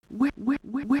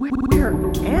Where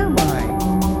am I?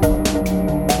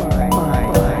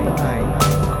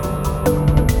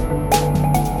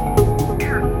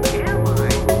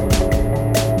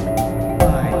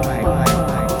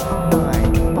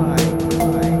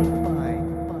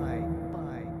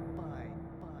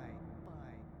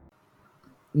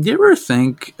 Do you ever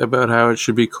think about how it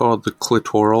should be called the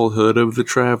clitoral hood of the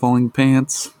traveling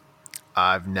pants?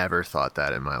 I've never thought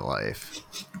that in my life.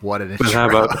 What an But intro.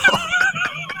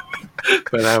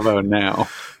 how about now?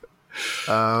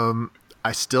 I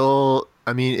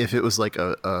mean, if it was like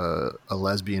a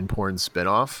lesbian porn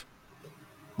spinoff,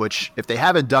 which if they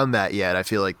haven't done that yet, I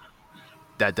feel like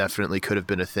that definitely could have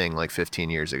been a thing like 15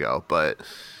 years ago. But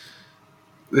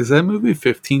Is that movie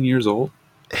 15 years old?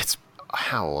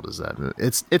 How old is that movie?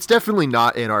 It's definitely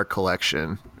not in our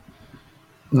collection.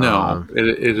 No,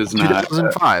 it is not.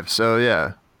 2005. So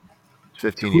yeah,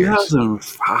 15 years.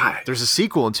 2005. There's a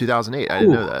sequel in 2008. I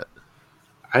didn't know that.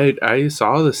 I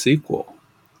saw the sequel.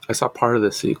 I saw part of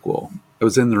the sequel. I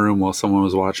was in the room while someone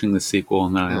was watching the sequel,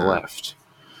 and then I left.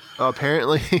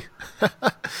 Apparently,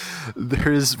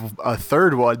 there's a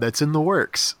third one that's in the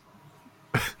works.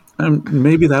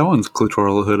 Maybe that one's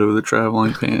clitoral hood of the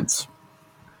traveling pants.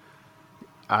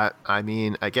 I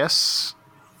mean, I guess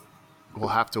we'll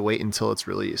have to wait until it's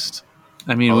released.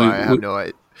 I mean, I have no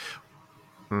idea.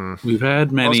 We've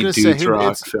had many Dudes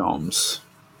Rock films.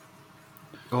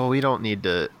 Well, we don't need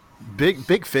to.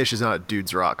 Big Fish is not a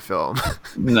Dudes Rock film.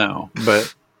 No,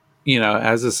 but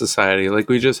as a society, like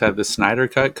we just had the Snyder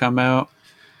Cut come out.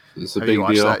 It's a Have big you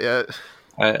watched deal. that yet?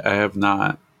 I have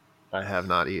not. I have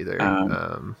not either.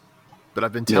 But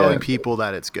I've been telling people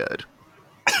that it's good.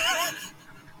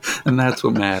 And that's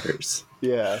what matters.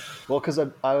 Yeah. Well, because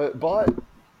I bought...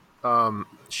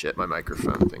 shit, my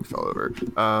microphone thing fell over.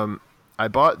 I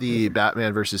bought the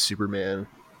Batman vs. Superman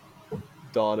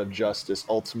Dawn of Justice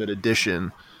Ultimate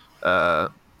Edition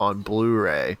on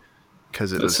Blu-ray.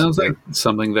 Because it sounds like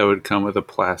something that would come with a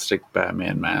plastic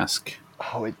Batman mask.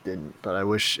 Oh, it didn't. But I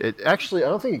wish it... Actually, I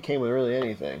don't think it came with really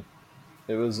anything.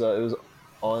 It was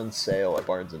on sale at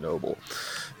Barnes & Noble.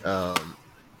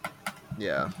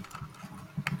 Yeah.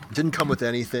 It didn't come with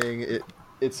anything.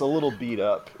 It's a little beat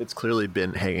up. It's clearly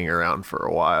been hanging around for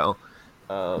a while.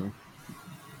 I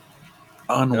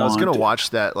was going to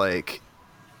watch that, like,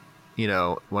 when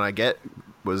I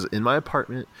was in my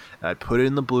apartment, I'd put it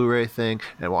in the Blu-ray thing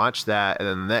and watch that. And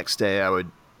then the next day I would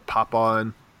pop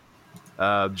on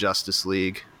Justice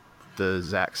League, the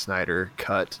Zack Snyder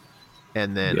cut,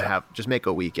 and then just make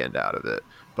a weekend out of it.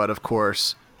 But of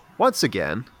course, once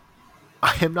again,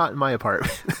 I am not in my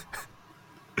apartment.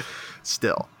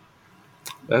 Still.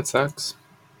 That sucks.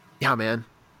 Yeah, man.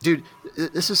 Dude,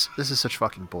 this is such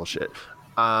fucking bullshit.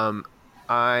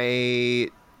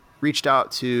 I reached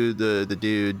out to the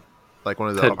dude, like one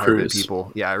of the apartment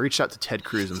people. Yeah, I reached out to Ted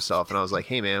Cruz himself, and I was like,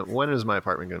 hey, man, when is my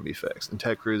apartment going to be fixed? And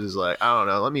Ted Cruz is like, I don't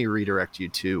know, let me redirect you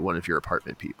to one of your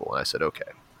apartment people. And I said,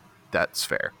 okay, that's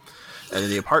fair. And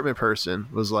then the apartment person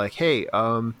was like, hey,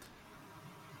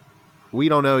 we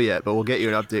don't know yet, but we'll get you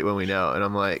an update when we know. And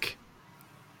I'm like,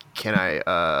 can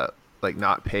I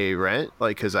not pay rent,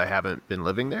 like, because I haven't been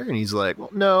living there? And he's like, well,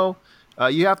 no,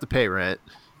 you have to pay rent.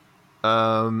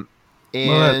 And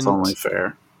that's only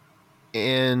fair.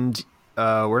 And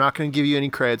we're not going to give you any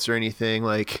credits or anything.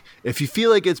 Like, if you feel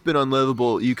like it's been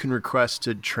unlivable, you can request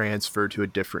to transfer to a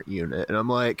different unit. And I'm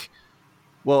like,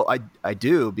 well, I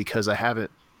do, because I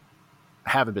haven't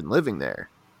been living there.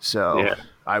 So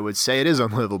I would say it is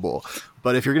unlivable.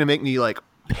 But if you're going to make me like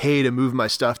pay to move my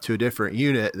stuff to a different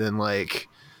unit, then like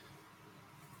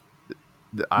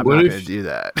I'm not going to do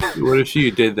that. What if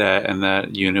you did that and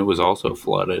that unit was also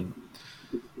flooded?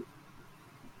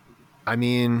 I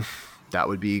mean, that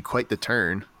would be quite the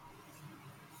turn.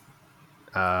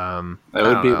 That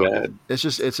would be bad.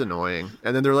 It's annoying.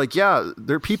 And then they're like, yeah,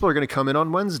 people are going to come in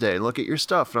on Wednesday and look at your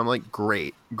stuff. And I'm like,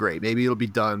 great. Maybe it'll be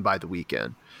done by the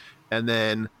weekend. And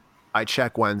then I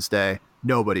check Wednesday,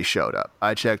 nobody showed up.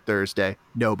 I checked Thursday,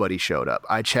 nobody showed up.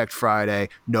 I checked Friday,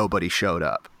 nobody showed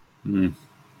up.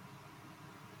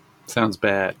 Sounds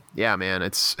bad. Yeah, man,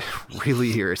 it's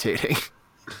really irritating.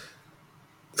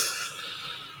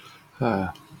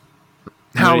 How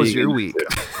was your week?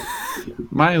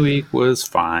 My week was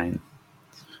fine.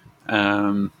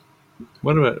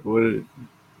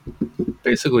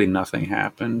 Basically nothing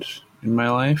happened in my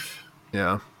life.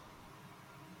 Yeah.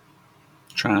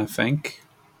 Trying to think.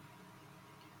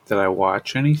 Did I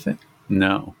watch anything?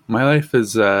 No. My life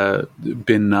has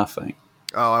been nothing.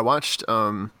 Oh, I watched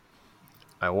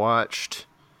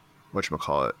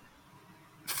whatchamacallit?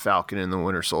 Falcon and the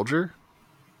Winter Soldier.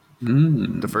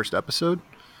 The first episode.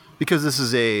 Because this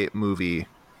is a movie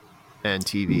and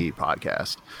TV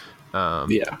podcast.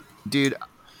 Yeah, Dude,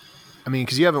 I mean,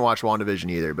 because you haven't watched WandaVision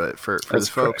either, but for that's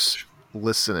the folks correct.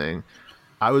 listening,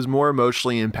 I was more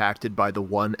emotionally impacted by the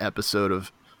one episode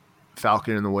of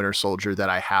Falcon and the Winter Soldier that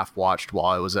I half watched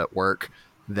while I was at work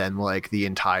than like the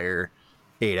entire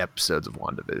 8 episodes of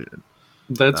WandaVision.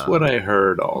 That's what I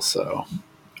heard also.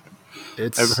 I've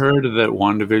It's heard that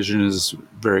WandaVision is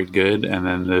very good, and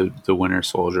then the Winter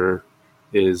Soldier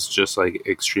is just like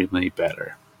extremely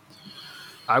better.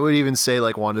 I would even say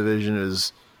like WandaVision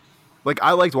is like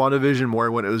I liked WandaVision more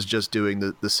when it was just doing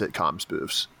the sitcom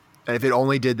spoofs. And if it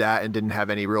only did that and didn't have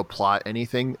any real plot,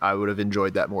 anything, I would have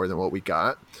enjoyed that more than what we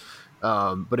got.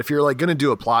 But if you're like going to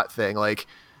do a plot thing, like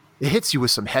it hits you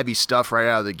with some heavy stuff right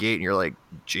out of the gate, and you're like,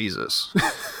 Jesus,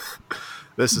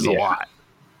 this is a lot.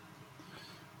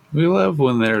 We love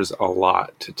when there's a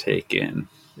lot to take in.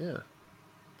 Yeah,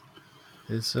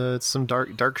 it's some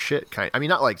dark shit kind. I mean,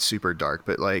 not like super dark,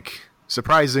 but like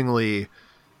surprisingly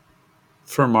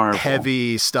For Marvel,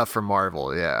 heavy stuff from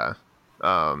Marvel. Yeah,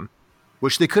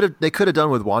 which they could have done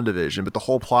with WandaVision, but the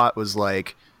whole plot was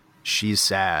like she's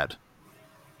sad.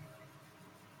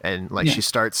 And like she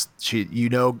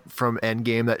from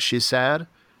Endgame that she's sad,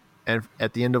 and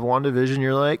at the end of WandaVision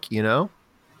you're like,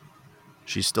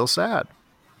 she's still sad.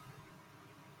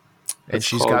 And That's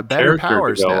she's called got better character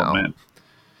powers development. now.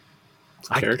 It's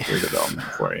character development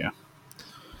for you.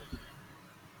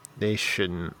 They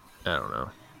shouldn't, I don't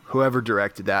know. Whoever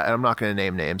directed that, and I'm not going to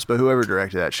name names, but whoever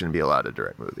directed that shouldn't be allowed to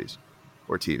direct movies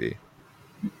or TV.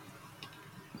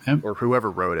 Yep. Or whoever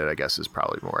wrote it, I guess, is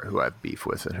probably more who I have beef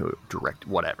with and who direct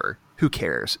whatever. Who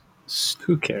cares?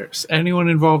 Who cares? Anyone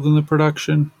involved in the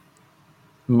production?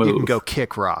 Move. You can go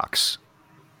kick rocks.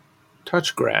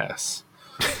 Touch grass.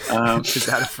 Is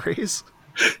that a phrase?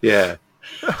 Yeah.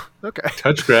 Okay.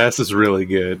 Touch grass is really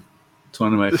good. It's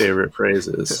one of my favorite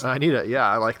phrases. I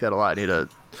like that a lot. I need to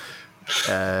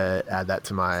add that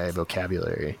to my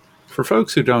vocabulary. For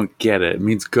folks who don't get it, it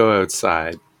means go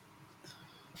outside. It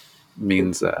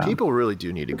means people really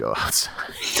do need to go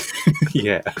outside.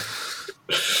 Yeah.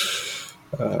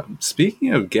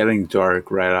 Speaking of getting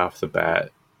dark right off the bat,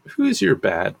 who's your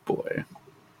bad boy?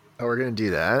 Oh, we're gonna do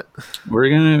that. We're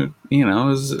gonna, it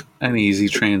was an easy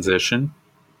transition.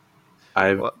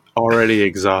 I've already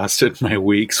exhausted my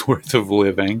week's worth of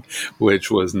living,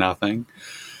 which was nothing.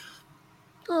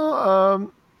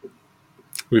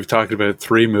 We've talked about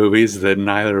 3 movies that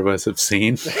neither of us have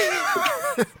seen. Feel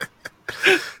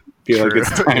like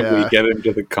it's time we get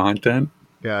into the content.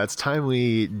 Yeah, it's time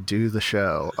we do the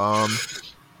show.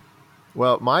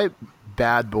 Well, my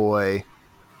bad boy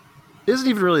isn't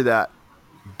even really that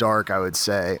dark, I would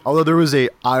say. Although there was a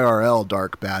IRL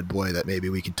dark bad boy that maybe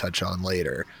we can touch on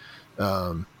later.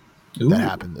 That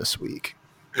happened this week.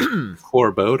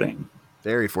 Foreboding.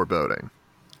 Very foreboding.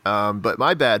 But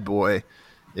my bad boy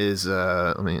is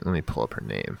let me pull up her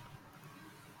name.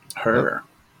 Her.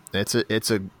 It's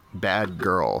a bad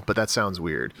girl, but that sounds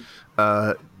weird.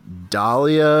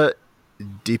 Dahlia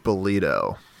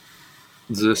DiPolito.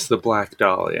 Is this the Black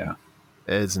Dahlia?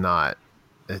 It's not.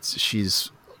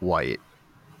 She's white,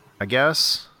 I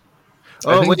guess.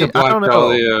 I think the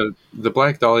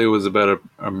Black Dahlia was about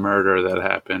a murder that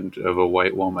happened of a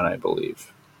white woman, I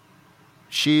believe.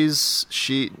 She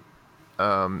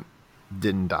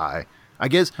didn't die. I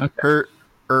guess her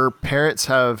parents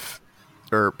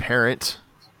parent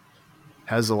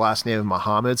has the last name of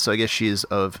Muhammad, so I guess she is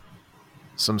of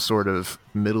some sort of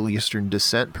Middle Eastern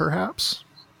descent, perhaps.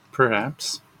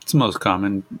 Perhaps. It's the most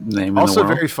common name in the Also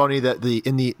world. very funny that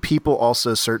in the people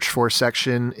also search for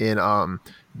section in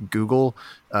Google,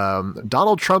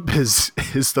 Donald Trump is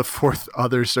the 4th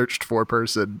other searched for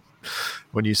person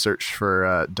when you search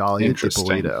for Dahlia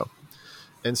DiPolito.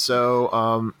 And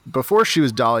so before she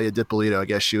was Dahlia DiPolito, I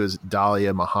guess she was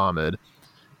Dahlia Muhammad,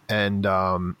 and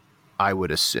I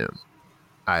would assume.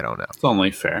 I don't know. It's only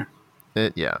fair.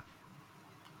 Yeah.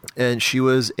 And she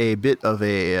was a bit of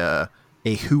a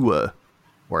hua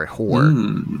or a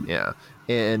whore. Yeah.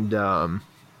 And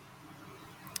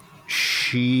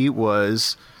she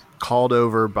was called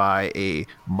over by a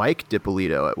Mike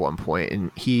DiPolito at one point, and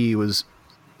he was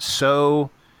so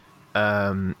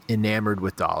enamored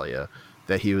with Dahlia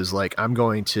that he was like, I'm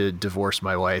going to divorce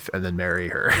my wife and then marry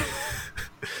her.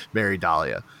 Marry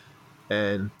Dahlia.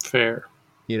 And fair.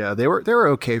 They were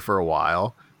okay for a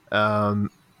while. And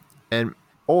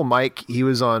old Mike, he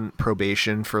was on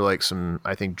probation for like some,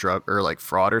 I think, drug or like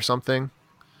fraud or something.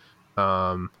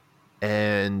 And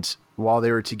while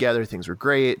they were together, things were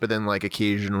great. But then like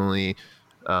occasionally,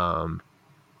 like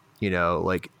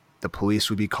the police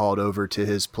would be called over to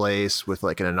his place with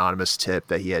like an anonymous tip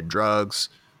that he had drugs,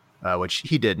 which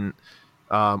he didn't.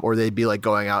 or they'd be like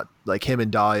going out, like him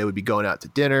and Dahlia would be going out to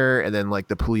dinner, and then like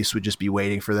the police would just be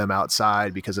waiting for them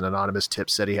outside because an anonymous tip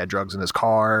said he had drugs in his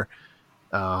car.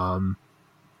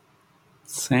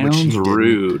 Sounds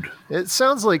rude. It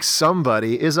sounds like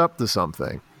somebody is up to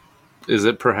something. Is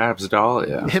it perhaps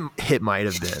Dahlia? It might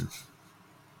have been.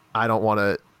 I don't want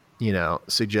to,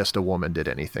 suggest a woman did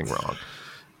anything wrong.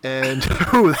 And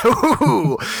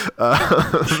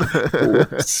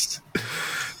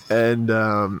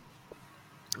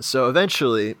so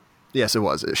eventually, yes, it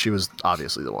was. She was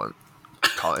obviously the one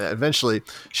calling it. Eventually,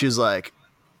 she was like,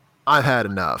 "I've had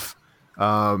enough."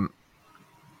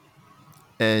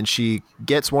 And she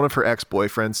gets one of her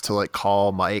ex-boyfriends to like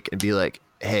call Mike and be like,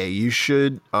 "Hey, you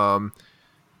should, for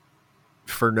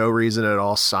no reason at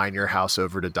all, sign your house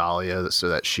over to Dahlia so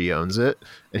that she owns it."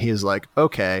 And he was like,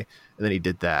 "Okay." And then he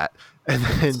did that. And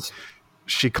then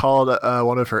she called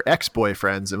one of her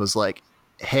ex-boyfriends and was like,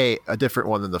 "Hey," a different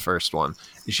one than the first one.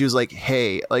 And she was like,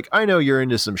 "Hey, like, I know you're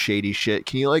into some shady shit.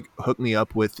 Can you like hook me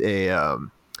up with a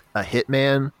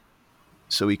hitman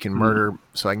so we can murder,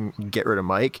 so I can get rid of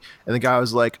Mike?" And the guy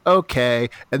was like, "Okay."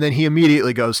 And then he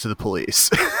immediately goes to the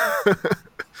police.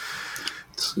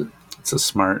 It's a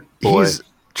smart boy. He's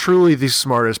truly the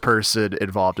smartest person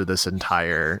involved in this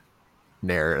entire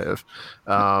narrative.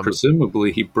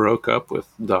 Presumably he broke up with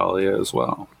Dahlia as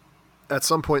well. At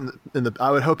some point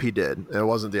I would hope he did. It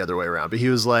wasn't the other way around, but he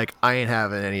was like, "I ain't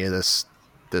having any of this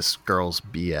girl's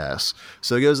BS."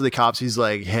 So he goes to the cops. He's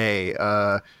like, "Hey,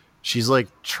 she's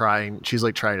trying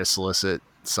to solicit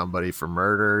somebody for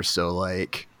murder. So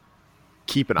like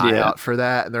keep an eye out for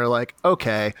that." And they're like,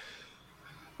 "Okay."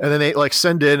 And then they like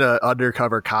send in an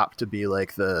undercover cop to be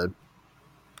like the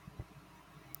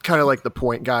kind of like the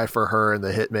point guy for her and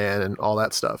the hitman and all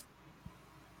that stuff.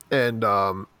 And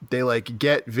they like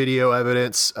get video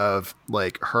evidence of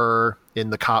like her in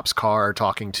the cop's car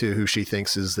talking to who she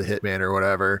thinks is the hitman or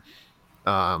whatever.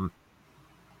 And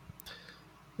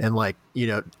like,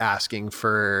 asking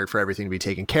for everything to be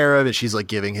taken care of. And she's like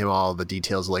giving him all the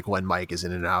details, like when Mike is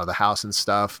in and out of the house and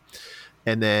stuff.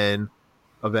 And then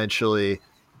eventually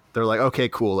they're like, "Okay,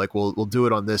 cool. Like we'll do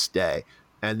it on this day."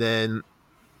 And then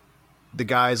the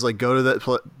guys like go to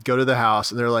the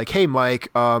house and they're like, "Hey,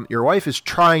 Mike, your wife is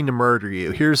trying to murder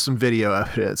you. Here's some video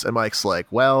evidence." And Mike's like,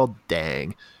 "Well,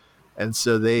 dang." And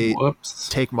so they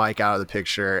take Mike out of the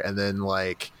picture, and then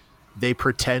like they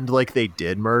pretend like they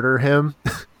did murder him.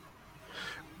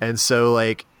 And so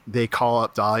like they call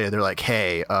up Dahlia. They're like,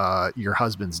 "Hey, your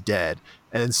husband's dead."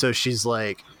 And so she's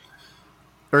like,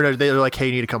 or no, they're like, "Hey,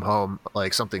 you need to come home.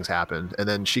 Like something's happened." And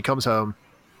then she comes home,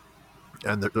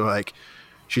 and they're like,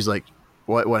 she's like,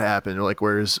 what happened? They're like,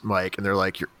 "Where's Mike?" And they're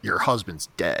like, your husband's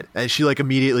dead." And she like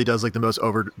immediately does like the most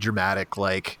over dramatic,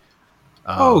 like,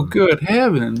 oh, good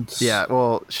heavens. Yeah.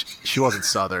 Well, she wasn't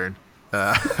Southern,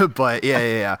 but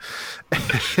yeah.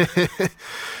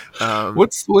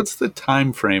 What's the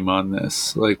time frame on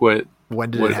this? Like when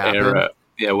did it happen? Era?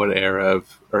 Yeah. What era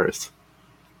of Earth?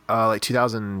 Like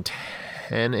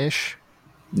 2010-ish.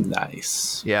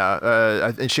 Nice.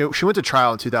 Yeah. And she went to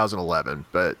trial in 2011,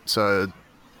 but so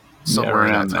somewhere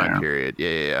in that time period.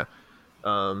 Yeah.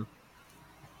 I'm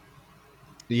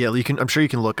sure you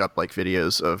can look up like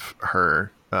videos of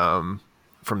her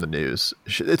from the news.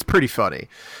 It's pretty funny.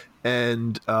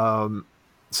 And so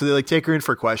they like take her in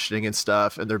for questioning and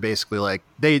stuff, and they're basically like,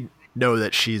 they know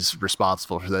that she's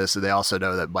responsible for this, and they also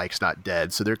know that Mike's not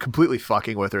dead, so they're completely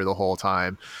fucking with her the whole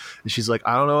time. And she's like,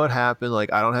 "I don't know what happened,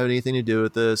 like I don't have anything to do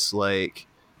with this, like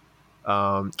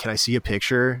can I see a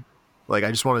picture? Like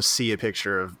I just want to see a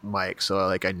picture of Mike so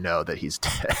like I know that he's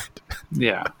dead."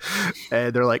 Yeah.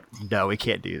 And they're like, "No, we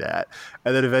can't do that."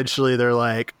 And then eventually they're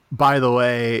like, "By the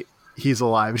way, he's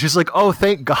alive." And she's like, "Oh,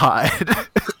 thank God."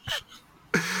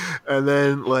 And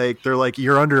then like they're like,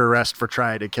 "You're under arrest for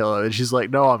trying to kill him." And she's like,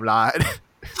 "No, I'm not."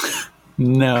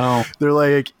 No. They're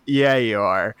like, "Yeah, you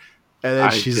are." And then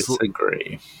I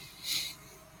disagree.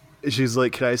 She's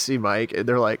like, "Can I see Mike?" And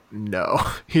they're like, "No,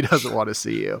 he doesn't want to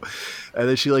see you." And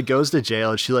then she like goes to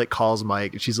jail and she like calls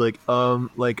Mike and she's like,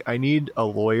 like I need a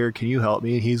lawyer. Can you help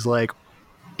me?" And he's like,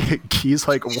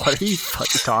 "What are you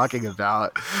fucking talking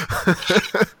about?"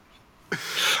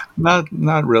 Not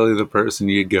really the person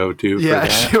you'd go to. Yeah,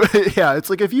 for that. Yeah. It's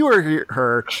like if you were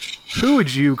her, who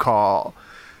would you call?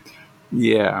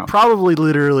 Yeah, probably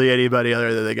literally anybody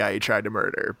other than the guy you tried to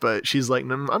murder. But she's like,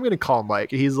 "No, I'm gonna call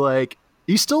Mike." And he's like,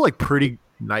 he's still like pretty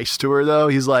nice to her though.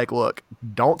 He's like, "Look,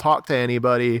 don't talk to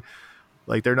anybody.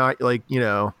 Like they're not like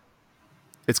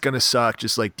it's gonna suck.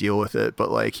 Just like deal with it."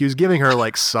 But like he was giving her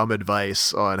like some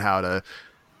advice on how to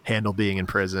handle being in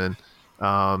prison.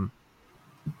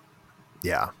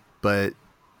 Yeah, but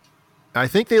I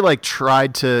think they like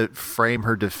tried to frame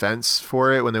her defense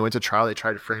for it when they went to trial. They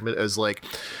tried to frame it as like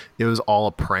it was all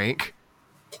a prank.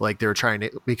 Like they were trying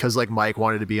to, because like Mike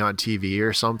wanted to be on TV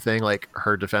or something. Like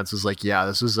her defense was like, yeah,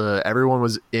 this was everyone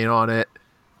was in on it.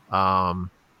 And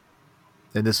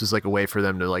this was like a way for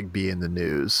them to like be in the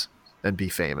news and be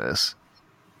famous.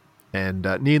 And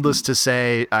needless to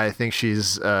say, I think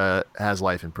she's has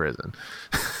life in prison.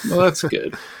 Well, that's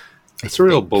good. It's a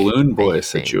real Balloon Boy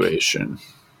situation.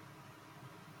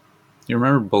 You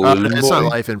remember Balloon Boy? It's not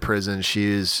life in prison.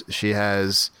 She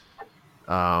has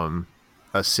a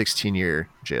 16-year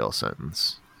jail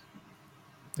sentence.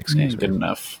 Excuse me. Good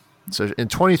enough. So in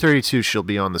 2032, she'll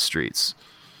be on the streets.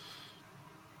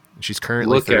 She's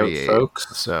currently Look 38. out,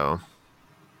 folks. So,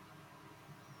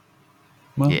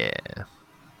 well, yeah.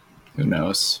 Who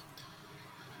knows?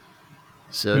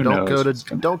 So Who don't knows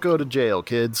don't go to jail,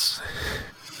 kids,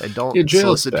 and don't jail's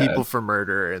solicit bad. people for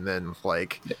murder and then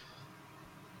like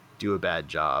do a bad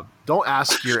job. Don't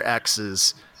ask your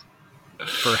exes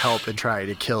for help in trying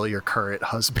to kill your current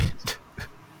husband.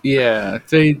 Yeah,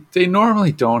 they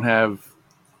normally don't have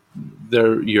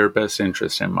your best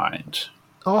interest in mind.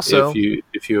 Also,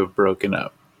 if you have broken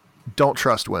up, don't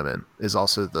trust women is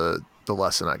also the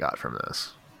lesson I got from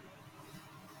this.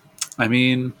 I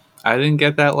mean, I didn't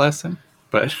get that lesson,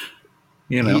 but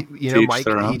Mike,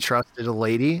 he trusted a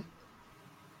lady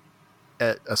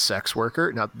at a sex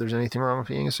worker. Not that there's anything wrong with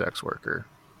being a sex worker.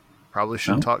 Probably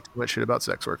shouldn't talk too much shit about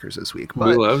sex workers this week. But,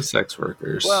 we love sex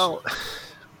workers. Well,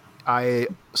 I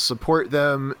support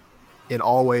them in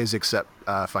all ways except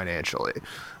financially.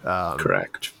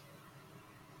 Correct.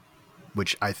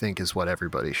 Which I think is what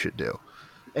everybody should do.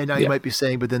 And now you might be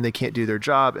saying, but then they can't do their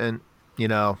job. And,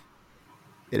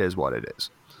 it is what it is.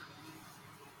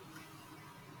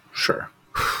 Sure.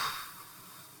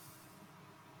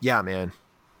 Yeah, man.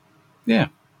 Yeah.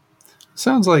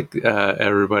 Sounds like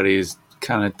everybody's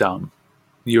kind of dumb.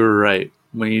 You were right.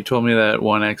 When you told me that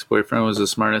one ex-boyfriend was the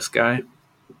smartest guy.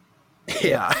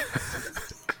 Yeah.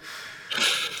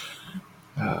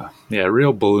 Yeah,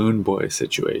 real Balloon Boy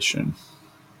situation.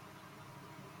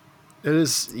 It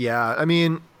is, yeah. I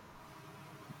mean,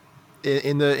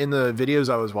 in the videos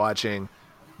I was watching,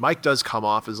 Mike does come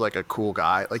off as like a cool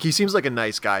guy. Like he seems like a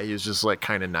nice guy. He's just like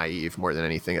kind of naive more than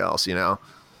anything else,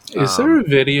 Is there a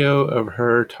video of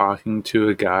her talking to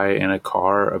a guy in a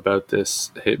car about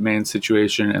this Hitman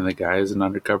situation and the guy is an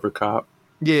undercover cop?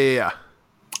 Yeah.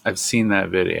 I've seen that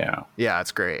video. Yeah,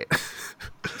 it's great.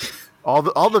 all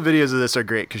the videos of this are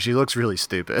great because she looks really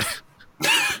stupid.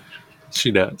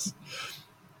 She does.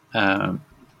 Well,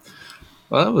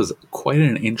 that was quite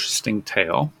an interesting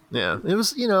tale. Yeah, it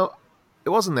was, it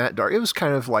wasn't that dark. It was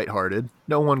kind of lighthearted.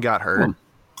 No one got hurt. A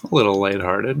little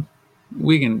lighthearted.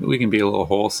 We can be a little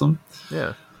wholesome.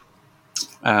 Yeah.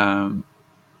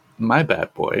 My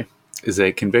bad boy is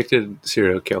a convicted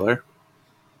serial killer.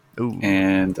 Ooh.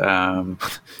 And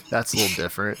that's a little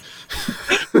different.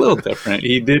 A little different.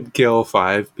 He did kill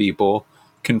 5 people,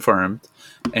 confirmed,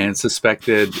 and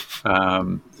suspected.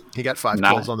 He got 5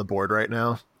 kills on the board right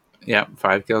now. Yeah,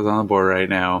 5 kills on the board right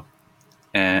now,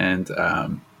 and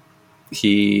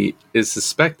he is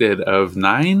suspected of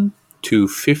 9 to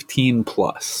 15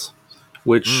 plus,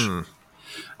 which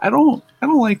I don't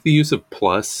like the use of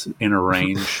plus in a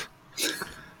range.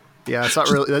 Yeah, it's not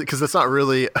really because that's not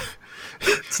really.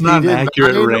 It's not an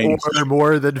accurate range. Or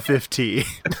more than 15.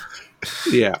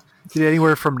 Yeah,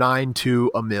 anywhere from 9 to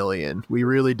 1 million. We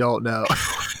really don't know.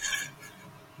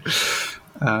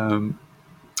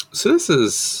 So this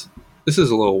is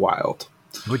a little wild.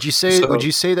 Would you say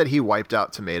that he wiped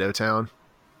out Tomato Town?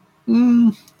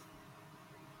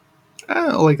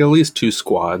 Like at least 2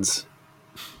 squads.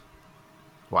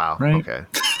 Wow. Right? Okay.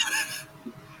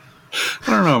 I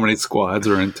don't know how many squads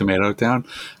are in Tomato Town.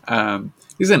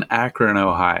 He's in Akron,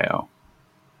 Ohio.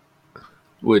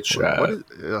 Which well,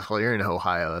 you're in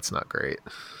Ohio. That's not great.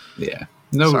 Yeah.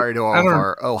 No, sorry to all of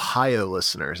our Ohio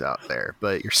listeners out there,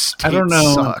 but your state I don't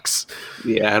know, sucks.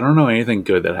 Yeah, I don't know anything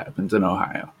good that happens in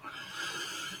Ohio.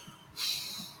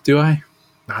 Do I?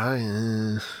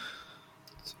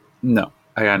 No,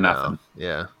 I got nothing.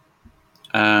 Yeah.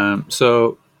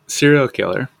 So serial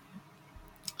killer,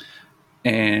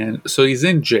 and so he's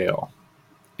in jail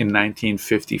in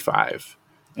 1955,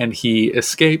 and he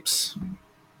escapes,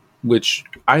 which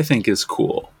I think is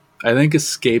cool. I think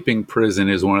escaping prison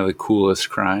is one of the coolest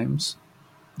crimes.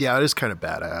 Yeah, it is kind of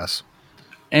badass.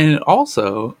 And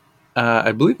also,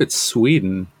 I believe it's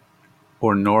Sweden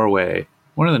or Norway,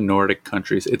 one of the Nordic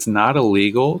countries. It's not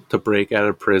illegal to break out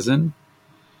of prison.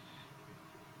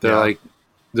 They're like,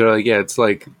 yeah, it's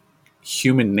like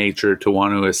human nature to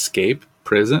want to escape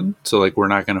prison. So like, we're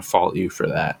not going to fault you for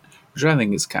that. which I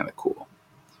think is kind of cool.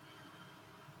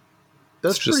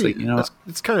 That's It's just pretty. like, you know,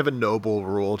 It's kind of a noble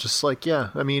rule. Just like, yeah,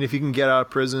 I mean, if you can get out of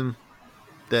prison,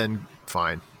 then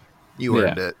fine, you yeah,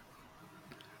 earned it.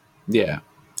 yeah.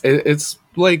 It's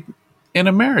like in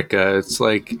America, it's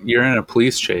like you're in a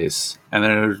police chase and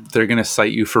they're gonna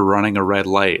cite you for running a red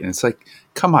light, and it's like,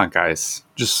 come on, guys,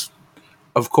 just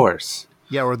of course.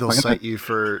 Yeah, or they'll Like, cite you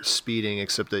for speeding,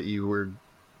 except that you were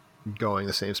going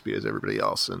the same speed as everybody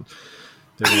else, and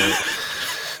they're gonna.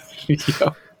 yeah.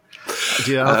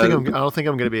 Dude, I don't think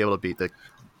I'm gonna be able to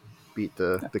beat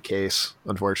the case,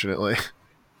 unfortunately.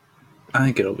 I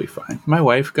think it'll be fine. My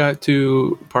wife got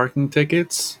 2 parking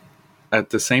tickets at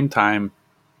the same time.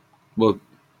 Well,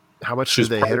 How much She's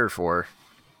did they hit her for?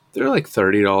 they're like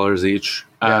 $30 each.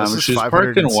 Yeah, this is She's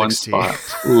parked in one 560.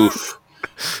 spot. Oof,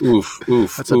 oof,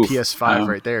 oof. That's a oof. PS5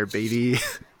 right there, baby.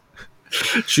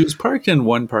 She was parked in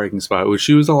one parking spot, which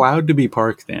she was allowed to be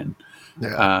parked in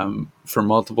Yeah. for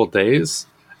multiple days.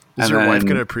 Is And your wife then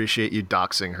going to appreciate you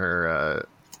doxing her,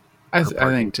 I parking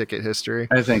think ticket history?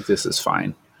 I think this is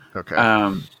fine. Okay.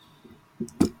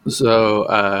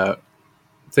 So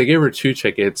they gave her 2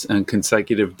 tickets in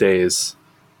consecutive days,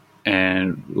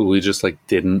 and we just like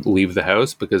didn't leave the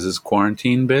house because it's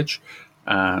quarantine, bitch.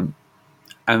 And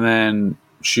then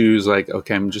she was like,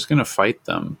 "Okay, I'm just gonna fight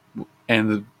them." And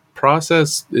the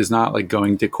process is not like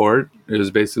going to court. It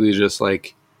was basically just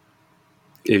like,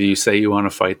 if you say you want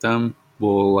to fight them,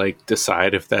 we'll like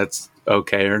decide if that's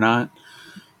okay or not.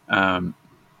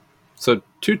 So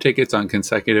 2 tickets on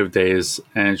consecutive days,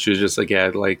 and she was just like, "Yeah,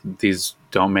 like these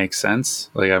don't make sense.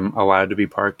 Like I'm allowed to be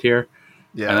parked here."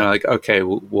 And they're yeah. like, "Okay,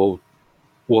 we'll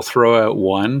throw out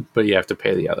one, but you have to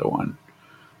pay the other one."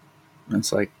 And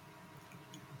it's like,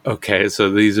 okay, so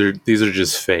these are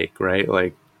just fake, right?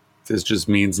 Like this just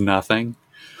means nothing.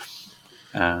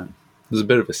 It was a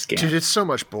bit of a scam. Dude, it's so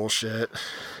much bullshit.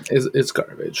 It's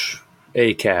garbage.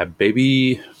 A cab,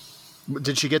 baby.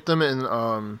 Did she get them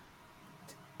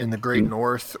in the Great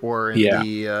North or in Yeah,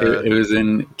 the? it was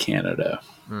in Canada.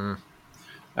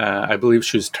 I believe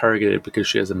she was targeted because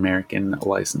she has American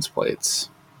license plates.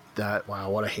 Wow,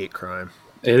 what a hate crime.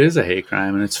 It is a hate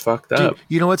crime, and it's fucked up. Dude,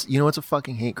 you know what's a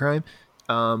fucking hate crime?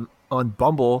 On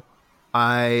Bumble,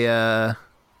 I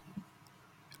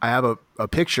have a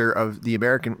picture of the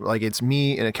American, like it's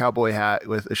me in a cowboy hat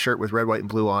with a shirt with red, white, and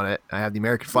blue on it. I have the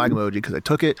American flag emoji because I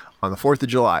took it on the 4th of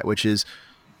July, which is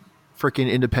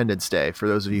freaking Independence Day, for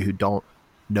those of you who don't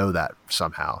know that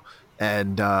somehow.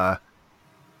 And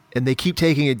they keep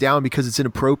taking it down because it's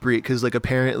inappropriate, because like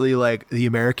apparently like the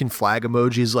American flag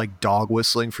emoji is like dog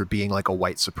whistling for being like a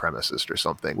white supremacist or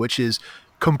something, which is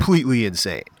completely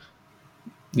insane.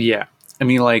 Yeah, I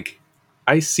mean, like,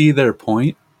 I see their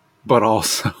point, but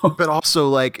also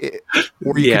like,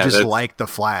 or you Yeah, could just that's- like the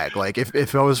flag. Like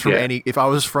if I was from Yeah. if I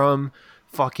was from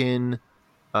fucking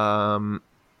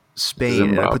Spain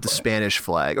and I put the Zimbabwe. Spanish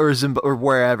flag, or or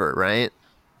wherever, right?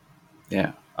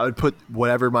 Yeah, I would put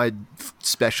whatever my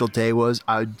special day was.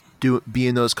 I would be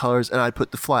in those colors, and I'd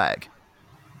put the flag.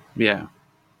 yeah.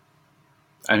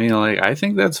 I mean, like, I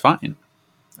think that's fine.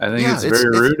 I think Yeah, it's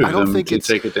very rude I of don't them think to it's-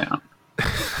 take it down.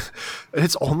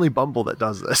 It's only Bumble that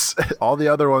does this. All the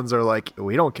other ones are like,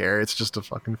 we don't care. It's just a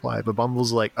fucking flag. But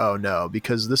Bumble's like, oh no,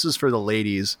 because this is for the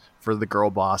ladies, for the girl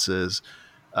bosses.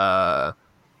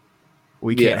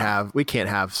 We can't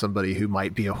have somebody who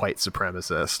might be a white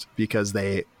supremacist because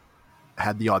they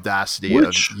had the audacity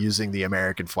of using the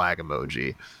American flag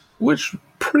emoji. Which,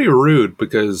 pretty rude,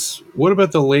 because what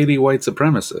about the lady white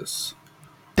supremacists?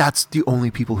 That's the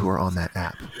only people who are on that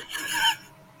app.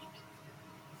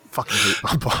 Fucking hate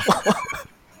Bumble.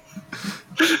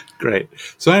 Great.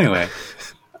 So anyway,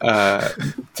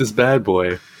 this bad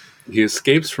boy, he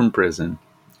escapes from prison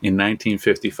in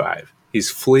 1955. He's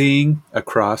fleeing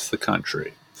across the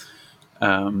country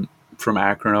from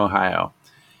Akron, Ohio.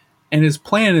 And his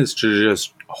plan is to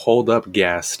just hold up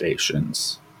gas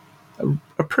stations.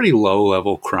 A pretty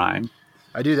low-level crime.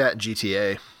 I do that in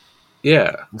GTA.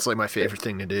 Yeah. It's like my favorite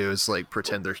thing to do is like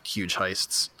pretend they're huge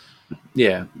heists.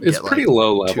 Yeah. It's Get, pretty like,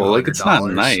 low level. Like, it's not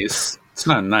 $200. nice. It's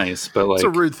not nice, but like, It's a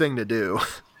rude thing to do.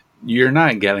 you're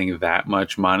not getting that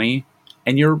much money,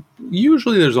 and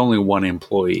usually there's only one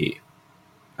employee,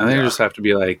 and they just have to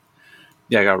be like,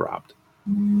 yeah, I got robbed.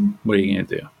 What are you gonna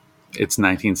do? It's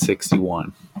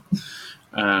 1961,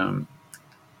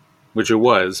 which it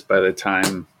was by the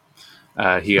time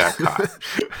he got caught.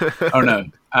 Oh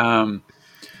no.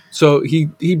 So he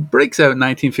breaks out in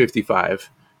 1955,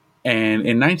 and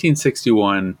in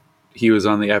 1961 he was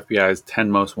on the FBI's 10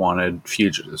 most wanted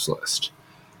fugitives list.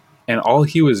 And all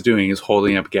he was doing is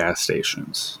holding up gas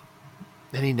stations.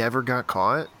 And he never got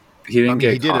caught? He didn't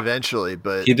get he did caught. eventually,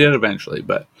 but He did eventually,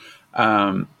 but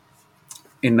in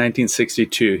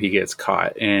 1962 he gets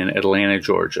caught in Atlanta,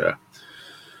 Georgia.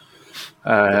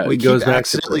 we Goes keep back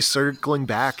accidentally circling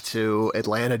back to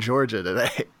Atlanta, Georgia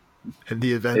today, and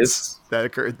the events that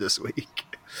occurred this week.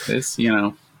 It's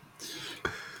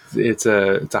it's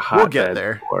a We'll get hotbed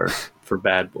there. for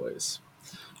bad boys.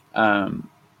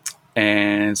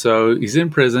 And so he's in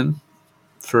prison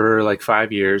for like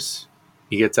 5 years.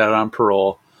 He gets out on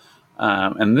parole.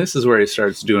 And this is where he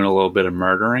starts doing a little bit of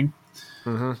murdering.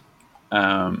 Mm-hmm.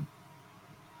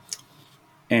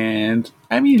 And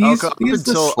I mean, he's up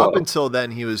until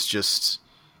then, he was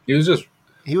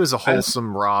a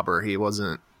wholesome robber. He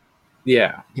wasn't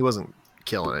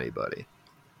killing anybody.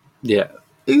 Yeah.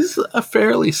 He's a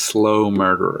fairly slow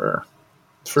murderer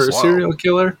for a serial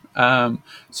killer.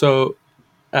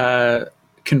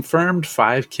 Confirmed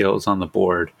 5 kills on the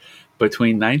board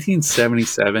between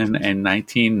 1977 and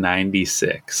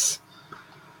 1996.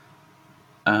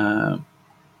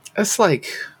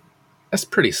 That's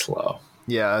pretty slow.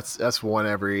 Yeah, that's one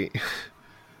every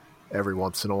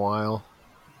once in a while.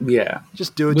 Yeah,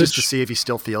 just do it just to see if you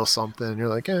still feel something. You're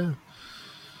like,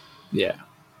 yeah.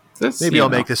 Maybe I'll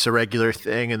make this a regular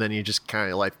thing, and then you just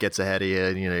kind of life gets ahead of you,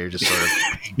 and you're just sort of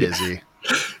busy.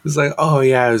 It's like, oh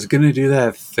yeah, I was gonna do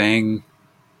that thing.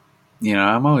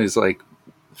 I'm always like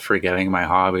forgetting my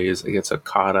hobbies. I get so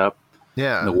caught up.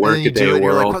 Yeah, in the workaday world.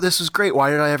 You're like, well, this was great.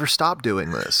 Why did I ever stop doing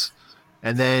this?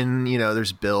 And then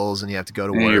there's bills, and you have to go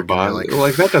to work. Your boss,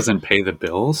 like that doesn't pay the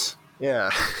bills. Yeah,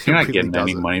 you're not getting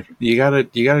any money. You gotta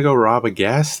go rob a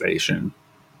gas station.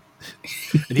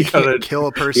 And you can't kill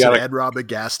a person and rob a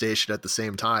gas station at the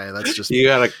same time. That's just you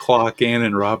gotta clock in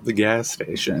and rob the gas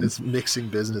station. It's mixing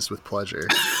business with pleasure.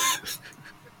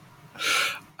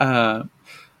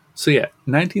 So yeah,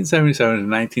 1977 to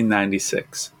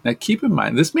 1996. Now keep in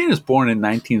mind, this man was born in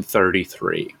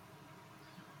 1933.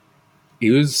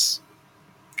 He's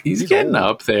getting old.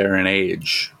 Up there in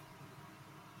age.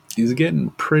 He's getting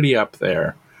pretty up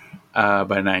there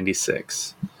by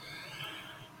 96.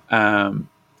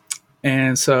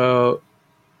 And so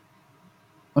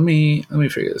let me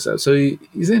figure this out. So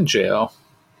he's in jail.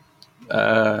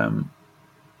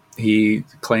 He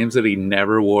claims that he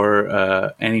never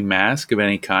wore any mask of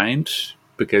any kind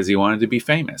because he wanted to be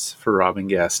famous for robbing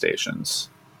gas stations.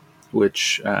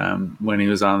 Which, when he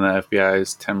was on the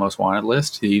FBI's 10 most wanted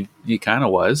list, he kind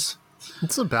of was.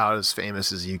 It's about as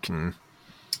famous as you can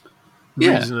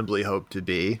reasonably hope to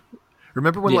be.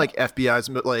 Remember when like FBI's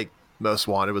most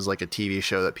wanted was like a TV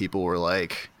show that people were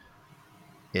like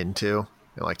into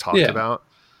and like talked about?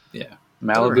 Yeah.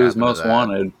 Malibu's Most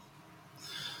Wanted.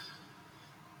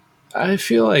 I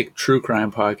feel like true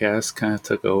crime podcasts kind of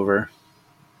took over.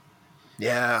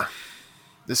 Yeah.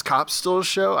 Is Cops still a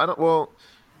show?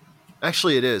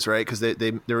 Actually it is, right? Because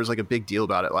there was like a big deal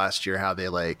about it last year, how they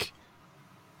like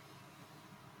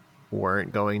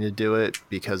weren't going to do it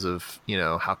because of,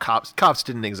 how cops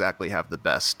didn't exactly have the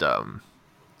best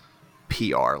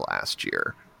PR last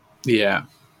year. Yeah.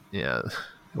 Yeah.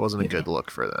 It wasn't a good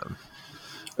look for them.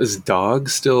 Is Dog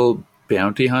still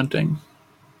bounty hunting?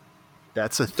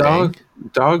 That's a thing.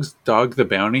 Dog the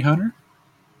Bounty Hunter?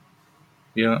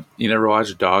 You never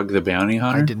watched Dog the Bounty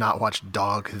Hunter? I did not watch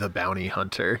Dog the Bounty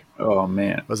Hunter. Oh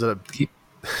man. Was it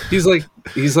He's like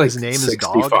his name 65.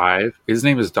 Is Dog? His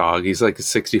name is Dog. He's like a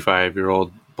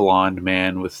 65-year-old blonde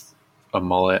man with a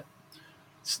mullet.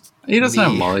 He doesn't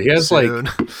have a mullet. He has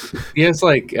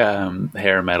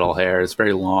hair, metal hair. It's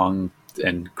very long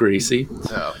and greasy.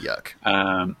 Oh, yuck.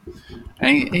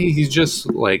 And he's just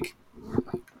like,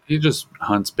 he just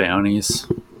hunts bounties.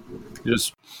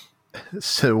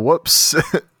 So whoops.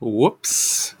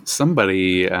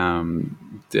 Somebody did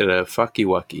a fucky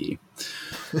wucky.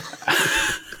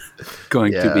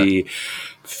 Going to be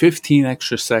 15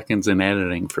 extra seconds in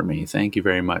editing for me. Thank you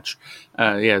very much.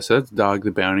 So that's Dog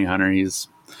the Bounty Hunter. He's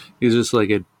just like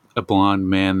a blonde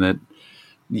man that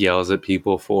yells at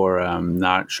people for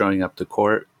not showing up to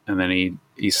court, and then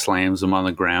he slams them on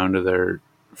the ground of their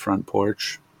front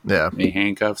porch. Yeah. And he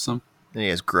handcuffs them. And he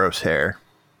has gross hair.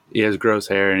 He has gross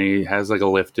hair, and he has like a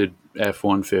lifted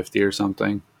F-150 or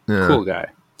something. Yeah. Cool guy.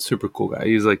 Super cool guy.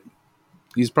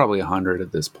 He's probably 100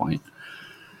 at this point.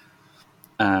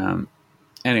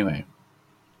 Anyway,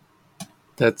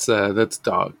 that's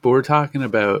Dog. But we're talking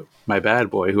about my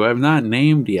bad boy, who I've not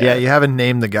named yet. Yeah, you haven't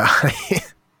named the guy.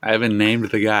 I haven't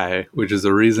named the guy, which is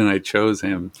the reason I chose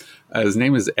him. His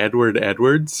name is Edward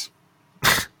Edwards.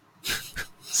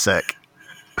 Sick.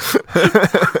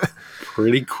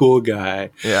 Pretty cool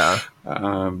guy. Yeah.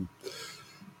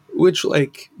 Which,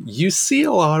 like, you see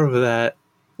a lot of that.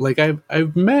 Like,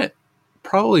 I've met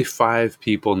probably 5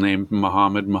 people named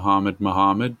Muhammad.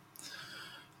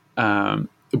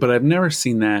 But I've never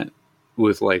seen that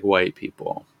with like white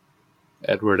people.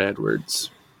 Edward Edwards.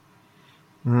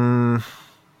 Yeah,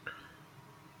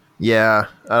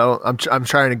 I'm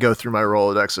trying to go through my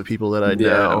Rolodex of people that I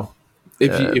know.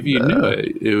 If you knew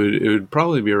it would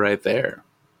probably be right there.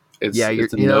 It's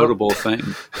a notable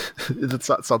thing. It's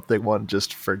not something one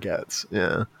just forgets.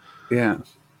 Yeah. Yeah.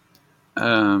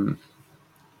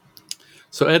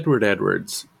 So Edward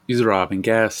Edwards, he's robbing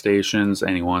gas stations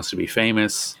and he wants to be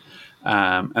famous.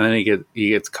 And then he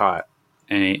gets caught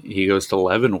and he goes to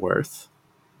Leavenworth,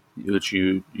 which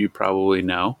you probably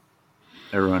know.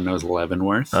 Everyone knows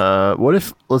Leavenworth. What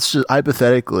if, let's just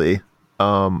hypothetically,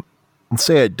 let's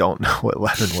say I don't know what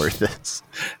Leavenworth is.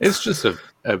 It's just a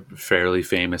fairly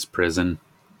famous prison.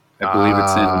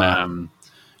 I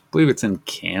believe it's in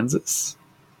Kansas.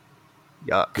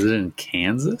 Yuck. Is it in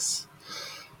Kansas?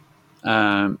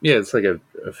 Yeah, it's like a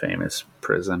famous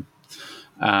prison.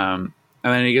 And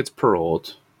then he gets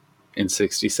paroled in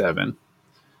 1967.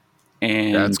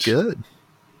 And that's good.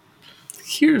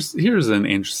 Here's an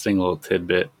interesting little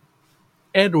tidbit.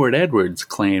 Edward Edwards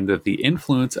claimed that the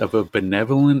influence of a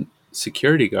benevolent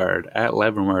security guard at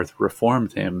Leavenworth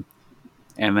reformed him,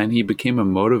 and then he became a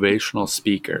motivational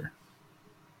speaker.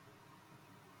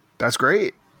 That's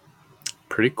great.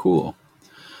 Pretty cool.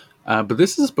 But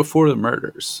this is before the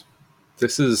murders.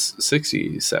 This is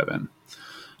 1967.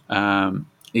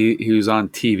 He was on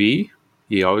TV.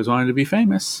 He always wanted to be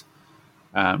famous.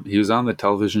 He was on the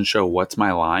television show What's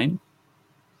My Line?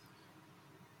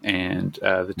 And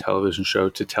the television show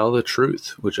To Tell the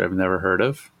Truth, which I've never heard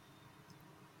of.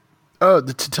 Oh,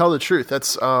 To Tell the Truth.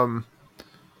 That's the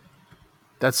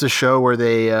show where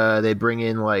they bring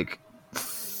in like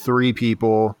 3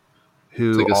 people who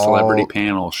it's like a celebrity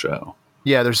panel show.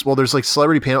 Yeah, there's like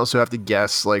celebrity panels who have to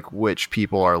guess like which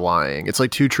people are lying. It's like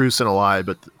 2 truths and a lie,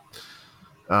 but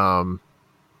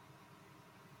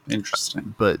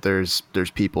interesting. But there's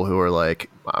people who are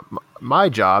like, my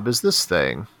job is this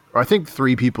thing. Or I think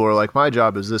 3 people are like, my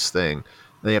job is this thing.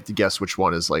 And they have to guess which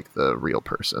one is like the real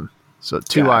person. So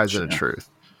 2 lies and a truth.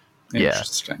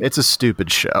 Interesting. Yeah, it's a stupid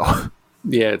show.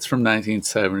 Yeah, it's from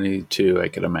 1972. I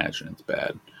could imagine it's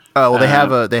bad. Oh well,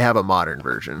 they have a modern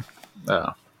version. Oh,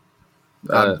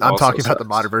 I'm talking about the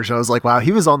modern version. I was like, wow,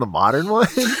 he was on the modern one.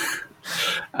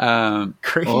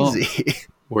 Crazy. Well,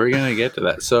 we're gonna get to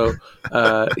that. So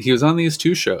he was on these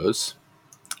 2 shows,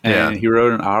 and he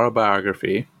wrote an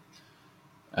autobiography.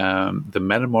 The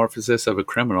Metamorphosis of a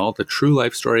Criminal, the true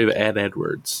life story of Ed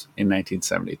Edwards in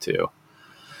 1972.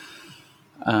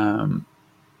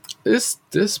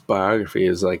 This biography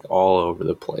is like all over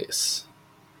the place.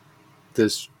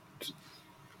 This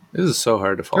is so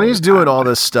hard to follow. I mean, he's doing all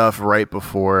this stuff right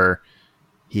before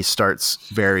he starts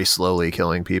very slowly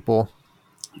killing people.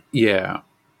 Yeah.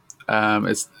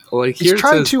 It's like he's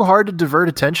trying too hard to divert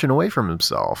attention away from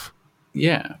himself.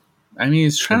 Yeah. I mean,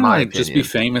 he's trying to like just be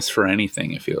famous for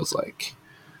anything, it feels like.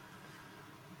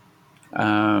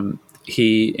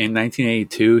 He in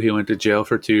 1982 he went to jail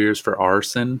for 2 years for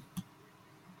arson.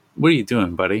 What are you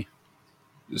doing, buddy?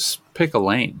 Just pick a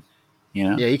lane, you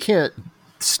know? Yeah, you can't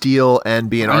steal and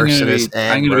be an arsonist.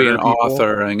 I'm going to be an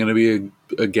author. I'm going to be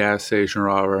a gas station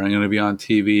robber. I'm going to be on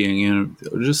TV, and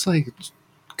just like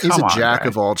he's a jack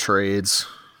of all trades.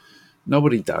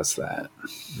 Nobody does that.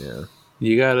 Yeah,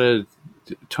 you gotta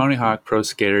Tony Hawk Pro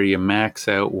Skater. You max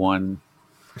out one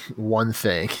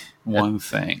thing. One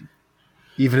thing.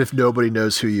 Even if nobody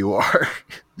knows who you are.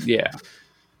 Yeah.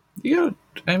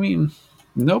 I mean,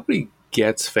 nobody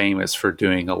gets famous for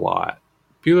doing a lot.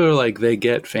 People are like, they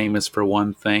get famous for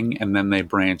one thing and then they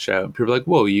branch out. People are like,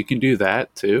 whoa, you can do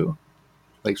that too?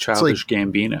 Like Childish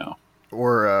Gambino.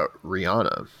 Or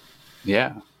Rihanna.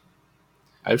 Yeah.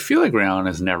 I feel like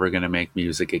Rihanna's never going to make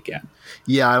music again.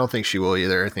 Yeah, I don't think she will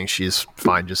either. I think she's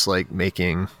fine just like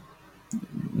making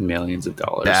millions of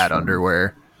dollars. Bad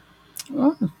underwear.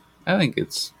 Well, I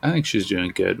think she's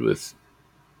doing good with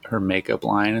her makeup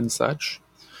line and such.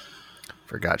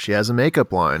 Forgot she has a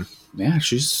makeup line. Yeah,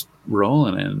 she's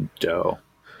rolling in dough.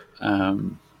 I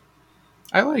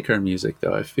like her music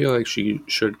though. I feel like she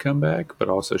should come back, but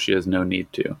also she has no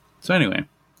need to. So anyway,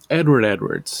 Edward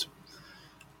Edwards.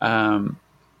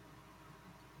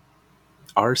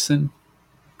 Arson?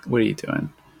 What are you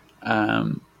doing?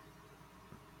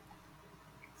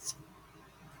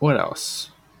 What else?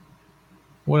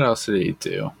 What else did he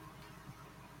do?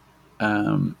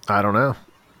 I don't know.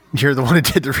 You're the one who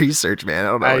did the research, man. I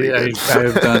don't know.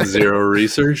 I've done zero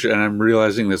research, and I'm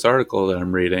realizing this article that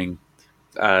I'm reading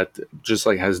just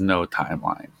like has no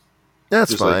timeline.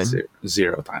 That's Just fine. like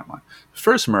zero timeline.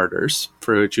 First murders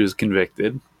for which he was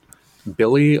convicted: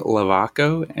 Billy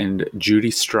Lavaco and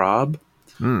Judy Straub.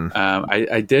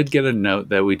 I did get a note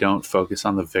that we don't focus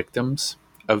on the victims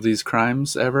of these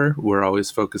crimes ever. We're always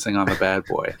focusing on the bad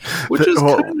boy, which is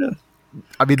kind of,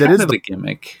 I mean, that is the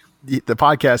gimmick. The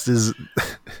podcast is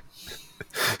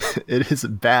it is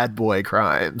bad boy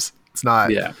crimes. It's not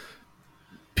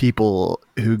people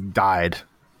who died.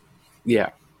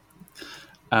 Yeah.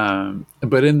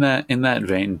 But in that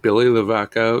vein, Billy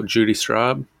Lavaco, Judy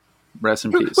Straub, rest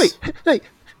in peace. Wait,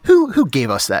 who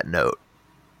gave us that note?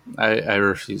 I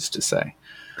refuse to say.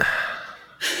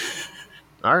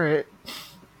 All right.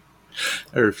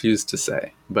 I refuse to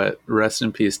say, but rest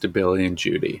in peace to Billy and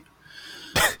Judy.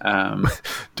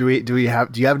 Do you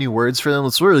have any words for them?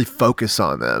 Let's really focus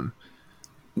on them.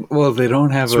 Well, they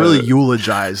don't have. Let's really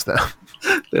eulogize them.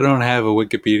 They don't have a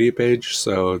Wikipedia page,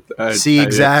 so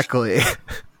exactly.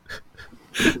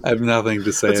 I have nothing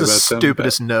to say about them. That's the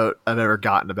stupidest note I've ever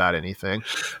gotten about anything.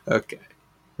 Okay,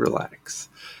 relax.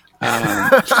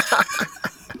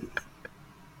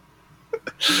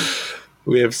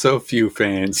 We have so few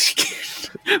fans.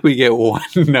 We get one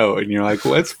note, and you're like,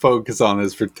 "Let's focus on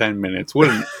this for 10 minutes." What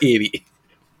an idiot!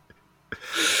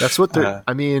 That's what they're.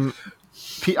 I mean,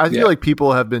 I feel like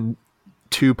people have been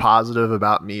too positive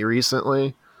about me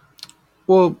recently.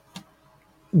 Well,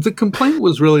 the complaint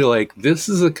was really like, this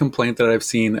is a complaint that I've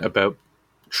seen about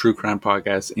true crime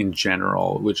podcasts in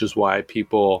general, which is why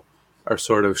people are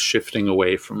sort of shifting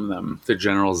away from them. The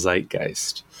general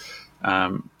zeitgeist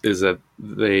is that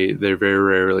they very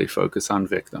rarely focus on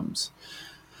victims.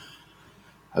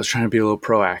 I was trying to be a little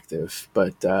proactive,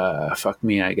 but fuck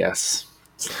me, I guess.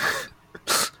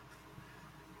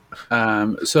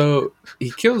 So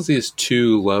he kills these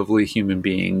two lovely human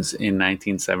beings in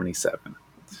 1977.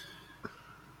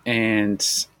 And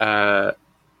the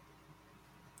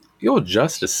old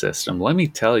justice system, let me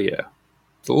tell you,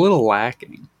 it's a little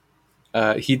lacking.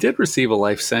 He did receive a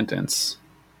life sentence,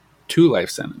 2 life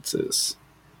sentences.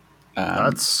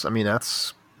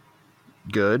 That's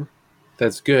good.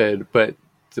 That's good, but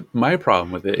my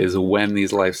problem with it is when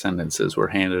these life sentences were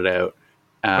handed out.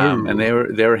 And they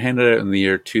were handed out in the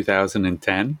year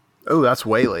 2010. Oh, that's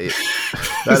way late.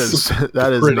 That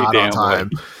is not on time.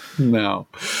 Late. No.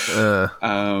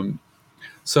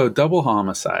 So double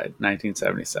homicide,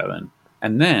 1977,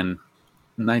 and then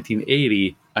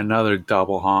 1980, another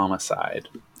double homicide.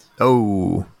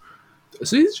 Oh,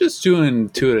 so he's just doing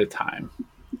 2 at a time.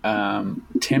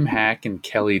 Tim Hack and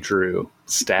Kelly Drew,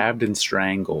 stabbed and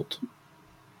strangled.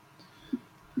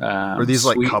 Are these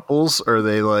like couples, or are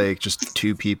they like just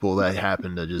 2 people that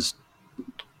happen to just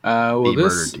be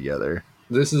murdered together?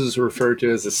 This is referred to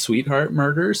as the sweetheart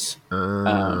murders.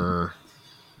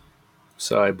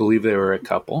 So I believe they were a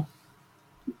couple.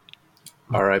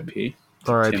 R.I.P.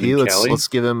 R.I.P. Let's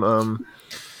give him a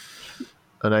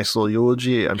nice little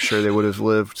eulogy. I'm sure they would have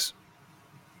lived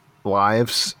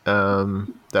lives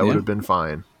that would have been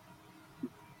fine,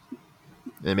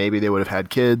 and maybe they would have had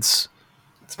kids.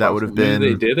 That would have been.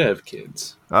 Maybe they did have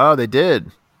kids. Oh, they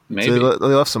did. Maybe so they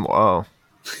left some. Oh,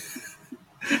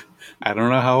 I don't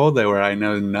know how old they were. I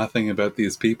know nothing about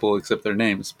these people except their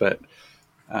names, but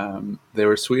they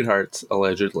were sweethearts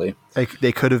allegedly.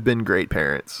 They could have been great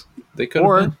parents. They could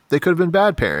have been. They could have been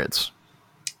bad parents.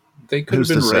 They could have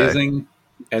been raising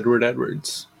Edward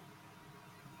Edwards.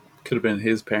 Could have been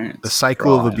his parents. The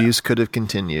cycle of abuse could have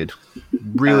continued.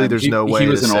 Really, there's no way. He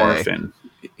was an orphan.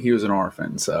 He was an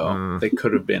orphan, so they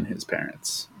could have been his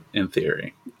parents, in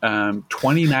theory.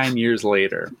 29 years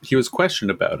later, he was questioned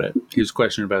about it. He was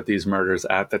questioned about these murders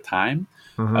at the time,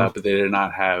 but they did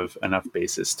not have enough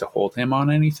basis to hold him on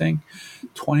anything.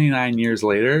 29 years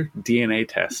later, DNA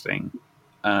testing.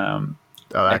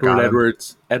 Edward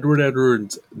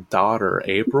Edwards' daughter,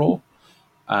 April,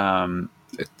 called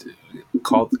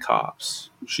the cops.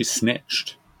 She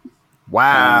snitched.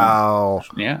 Wow.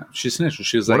 Yeah, she snitched.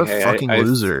 She was what like, a fucking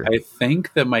loser. I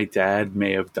think that my dad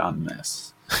may have done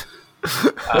this.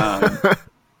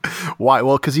 Why?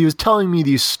 Well, because he was telling me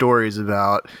these stories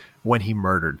about when he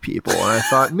murdered people, and I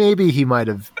thought maybe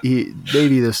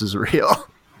maybe this is real.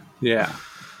 Yeah.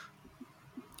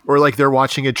 Or like they're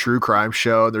watching a true crime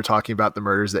show and they're talking about the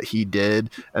murders that he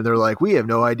did, and they're like, we have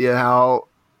no idea how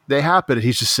they happened. And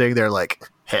he's just sitting there like,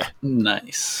 heh.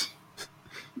 Nice.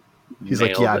 He's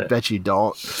like, yeah, I bet you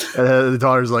don't. And then the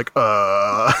daughter's like,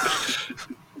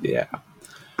 Yeah.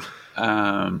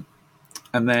 And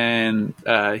then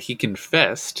he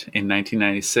confessed in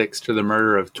 1996 to the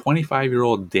murder of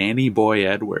 25-year-old Danny Boy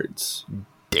Edwards.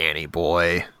 Danny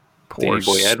Boy.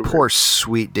 Poor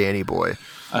sweet Danny Boy.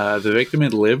 The victim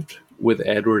had lived with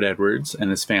Edward Edwards and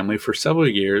his family for several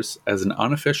years as an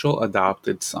unofficial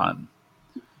adopted son.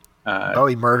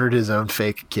 He murdered his own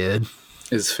fake kid.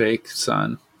 His fake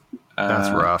son. That's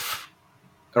rough.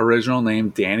 Original name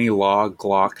Danny Law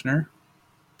Glockner.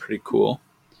 Pretty cool.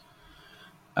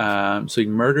 So he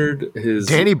murdered his...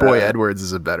 Danny Boy Edwards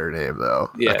is a better name, though.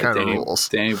 Yeah, that kind of rules.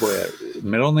 Danny Boy.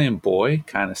 Middle name Boy,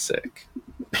 kind of sick.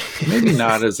 Maybe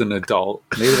not as an adult.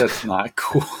 Maybe that's not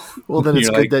cool. Well, then it's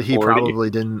good like that he 40. probably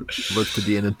didn't look to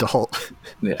be an adult.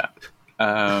 Yeah.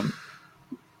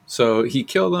 So he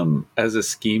killed him as a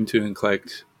scheme to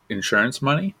collect insurance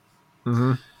money.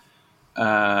 Mm-hmm.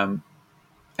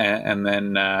 And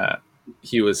then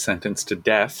he was sentenced to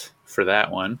death for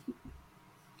that one.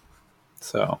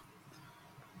 So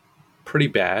pretty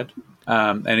bad.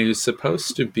 And he was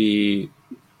supposed to be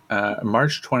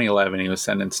March 2011. He was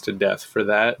sentenced to death for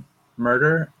that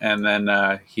murder, and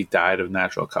then he died of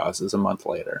natural causes a month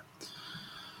later.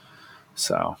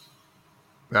 So,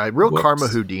 real karma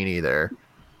Houdini there.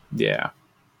 Yeah.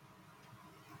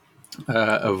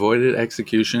 Avoided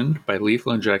execution by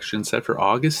lethal injection set for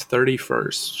August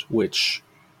 31st, which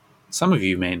some of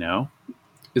you may know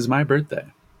is my birthday.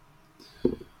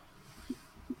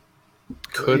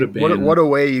 Could have been. What a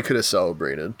way you could have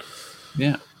celebrated.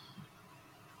 Yeah.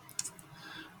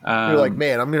 You're like,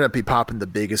 man, I'm going to be popping the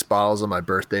biggest bottles on my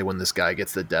birthday when this guy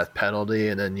gets the death penalty.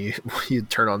 And then you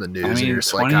turn on the news and you're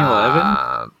just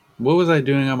 2011? What was I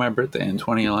doing on my birthday in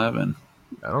 2011?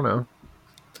 I don't know.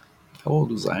 How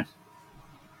old was I?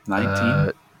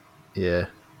 19? Yeah.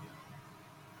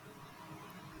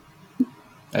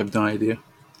 I have no idea.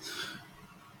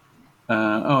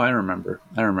 I remember.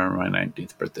 I remember my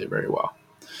 19th birthday very well.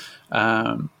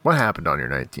 What happened on your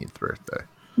 19th birthday?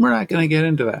 We're not going to get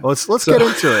into that. Let's get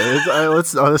into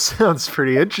it. This sounds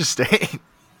pretty interesting.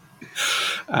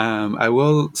 I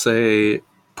will say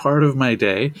part of my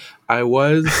day, I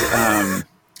was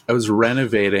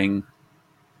renovating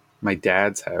my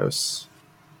dad's house.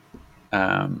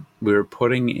 We were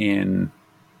putting in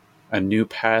a new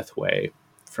pathway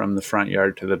from the front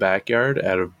yard to the backyard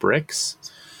out of bricks.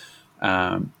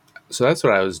 So that's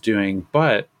what I was doing.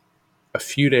 But a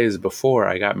few days before,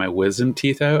 I got my wisdom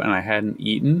teeth out and I hadn't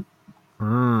eaten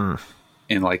in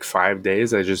like 5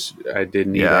 days. I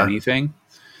didn't eat anything.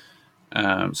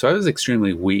 So I was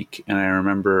extremely weak. And I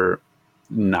remember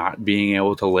not being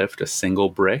able to lift a single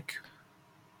brick.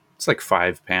 It's like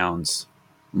 5 pounds.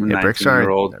 Yeah, bricks aren't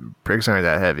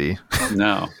that heavy.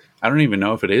 No, I don't even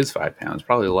know if it is 5 pounds,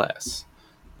 probably less.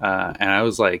 And I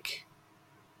was like,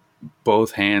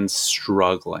 both hands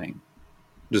struggling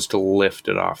just to lift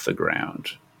it off the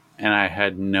ground. And I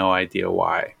had no idea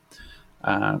why.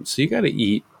 So you got to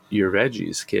eat your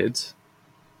veggies, kids.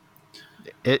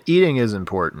 Eating is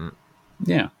important.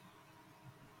 Yeah.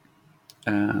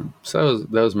 So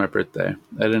that was my birthday.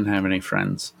 I didn't have any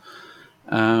friends.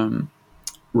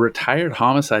 Retired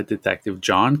homicide detective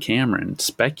John Cameron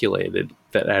speculated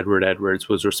that Edward Edwards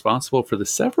was responsible for the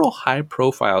several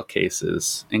high-profile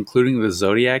cases, including the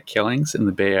Zodiac killings in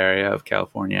the Bay Area of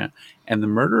California and the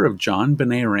murder of John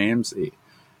Benet Ramsey.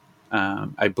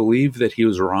 I believe that he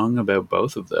was wrong about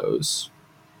both of those.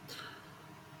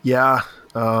 Yeah.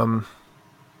 I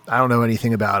don't know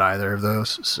anything about either of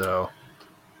those, so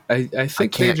I think I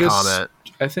can't comment.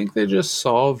 I think they just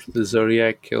solved the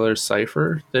Zodiac killer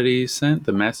cipher that he sent,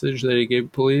 the message that he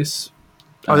gave police.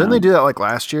 Oh, didn't they do that like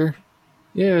last year?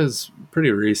 Yeah, it was pretty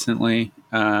recently.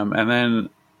 And then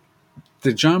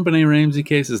the John Benet Ramsey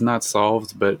case is not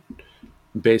solved, but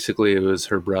basically it was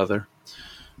her brother.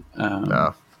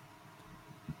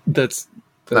 That's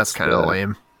kind of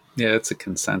lame. Yeah, it's a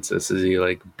consensus. Is he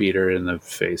like beat her in the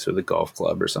face with a golf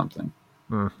club or something?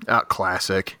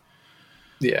 Classic.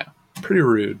 Yeah, pretty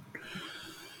rude.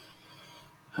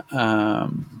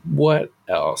 What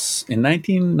else? In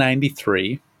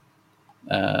 1993,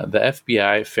 the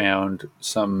FBI found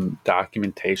some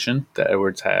documentation that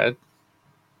Edwards had.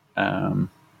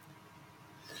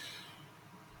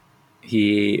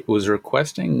 He was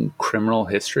requesting criminal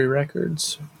history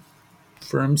records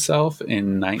for himself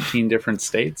in 19 different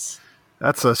states.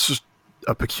 That's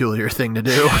a peculiar thing to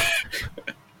do.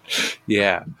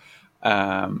 Yeah.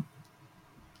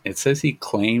 It says he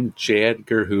claimed J.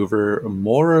 Edgar Hoover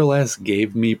more or less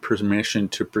gave me permission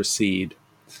to proceed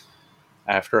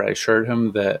after I assured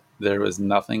him that there was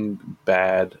nothing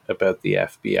bad about the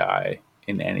FBI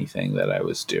in anything that I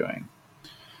was doing.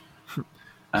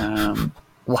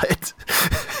 What?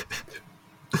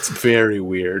 It's very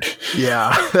weird.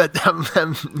 Yeah,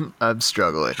 I'm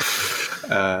struggling.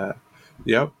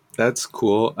 Yep, that's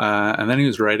cool. And then he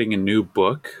was writing a new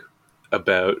book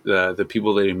about the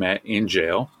people that he met in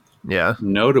jail. Yeah.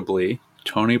 Notably,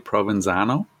 Tony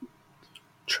Provenzano,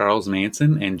 Charles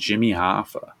Manson, and Jimmy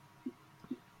Hoffa.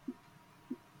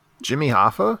 Jimmy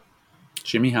Hoffa?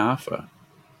 Jimmy Hoffa.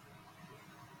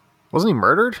 Wasn't he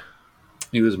murdered?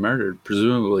 He was murdered,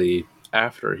 presumably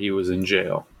after he was in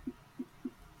jail.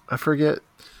 I forget.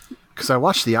 Because I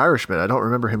watched The Irishman. I don't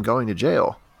remember him going to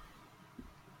jail.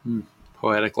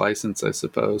 Poetic license, I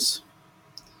suppose.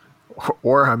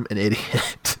 Or I'm an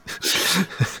idiot.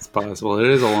 It's possible. It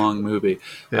is a long movie.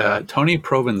 Yeah. Tony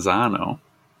Provenzano.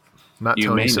 Not You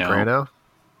Tony may Soprano?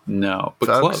 No, but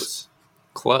Thugs?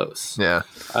 close. Yeah.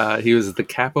 He was the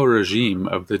capo regime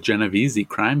of the Genovese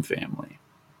crime family.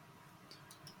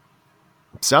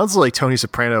 Sounds like Tony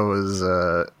Soprano was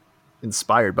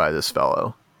inspired by this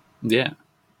fellow. Yeah,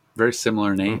 very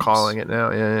similar names. I'm calling it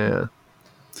now. Yeah.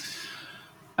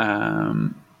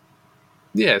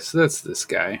 Yeah, so that's this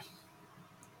guy.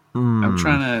 I'm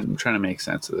trying to make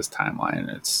sense of this timeline.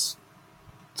 It's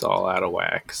all out of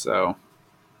whack, so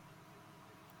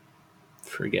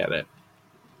forget it.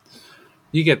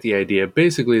 You get the idea.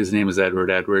 Basically, his name is Edward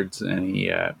Edwards, and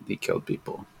he killed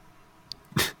people.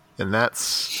 And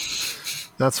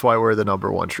that's why we're the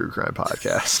 #1 true crime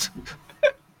podcast.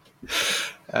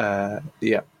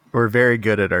 Yeah. We're very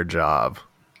good at our job.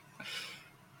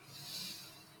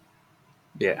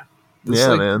 Yeah.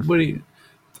 Yeah, man. What do you?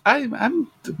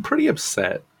 I'm pretty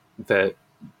upset that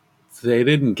they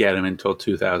didn't get him until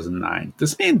 2009.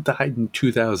 This man died in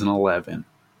 2011.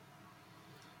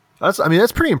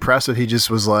 That's pretty impressive. He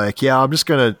just was like, yeah, I'm just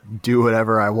going to do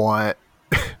whatever I want.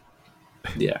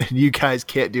 Yeah. And you guys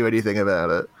can't do anything about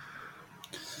it.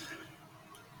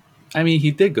 I mean, he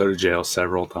did go to jail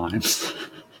several times.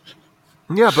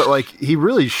 Yeah, but like he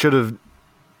really should have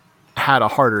had a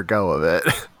harder go of it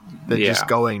than just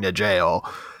going to jail.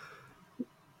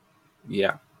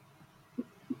 Yeah.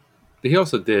 But he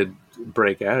also did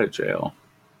break out of jail,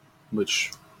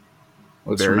 which,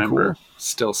 let's Very remember, cool.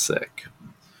 still sick.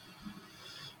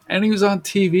 And he was on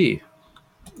TV.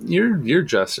 Your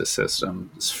justice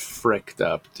system is fricked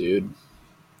up, dude.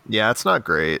 Yeah, it's not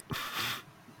great.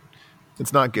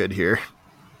 It's not good here.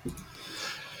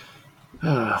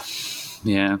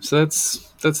 Yeah, so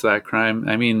that's that crime.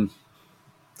 I mean,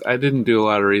 I didn't do a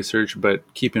lot of research, but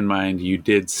keep in mind you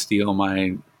did steal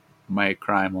my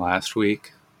crime last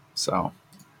week. So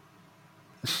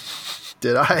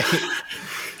Did I?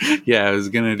 yeah, I was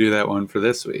gonna do that one for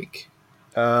this week.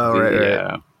 Oh,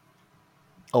 right.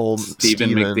 Old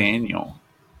Stephen McDaniel.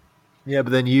 Yeah,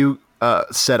 but then you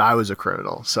said I was a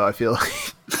criminal, so I feel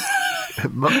like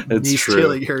me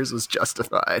stealing yours was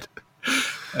justified.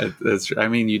 That's true. I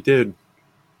mean, you did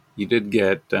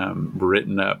get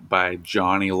written up by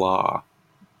Johnny Law.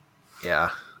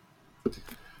 Yeah.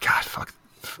 God, fuck.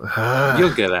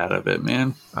 You'll get out of it,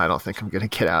 man. I don't think I'm gonna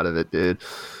get out of it, dude.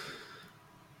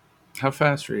 How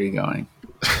fast are you going?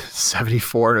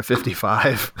 74 to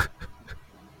 55.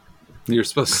 You're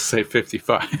supposed to say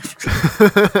 55.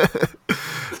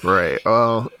 Right.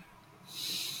 Well,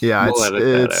 yeah, we'll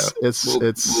edit that out.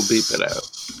 We'll beep it out.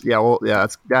 Yeah, well, yeah,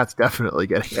 that's definitely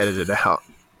getting edited out.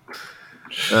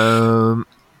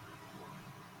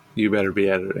 You better be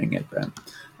editing it then.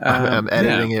 I'm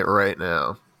editing it right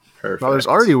now. Perfect. Well, there's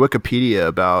already Wikipedia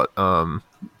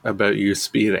about you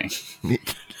speeding.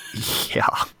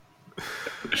 Yeah.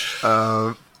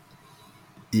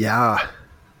 Yeah.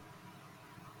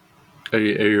 Are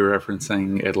you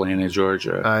referencing Atlanta,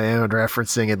 Georgia? I am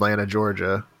referencing Atlanta,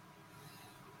 Georgia.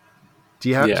 Do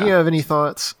you have any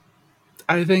thoughts?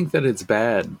 I think that it's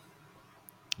bad.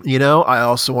 You know, I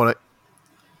also want to,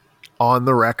 on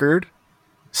the record,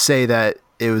 say that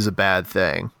it was a bad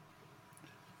thing.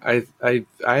 I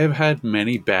have had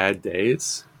many bad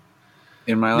days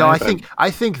in my No, life.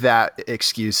 I think that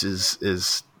excuse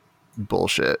is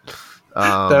bullshit.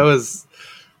 That was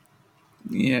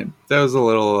a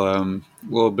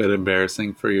little bit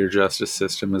embarrassing for your justice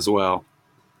system as well.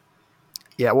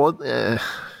 Yeah, well,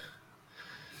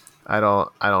 I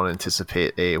don't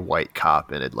anticipate a white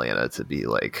cop in Atlanta to be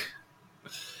like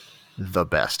the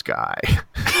best guy.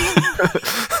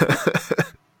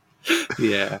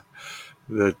 Yeah,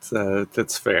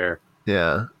 that's fair.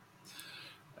 Yeah.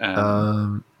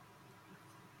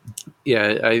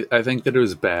 Yeah, I think that it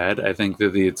was bad. I think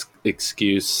that the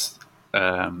excuse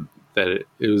that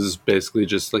it was basically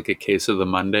just like a case of the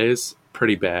Mondays,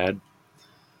 pretty bad.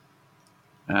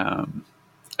 I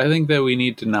think that we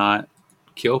need to not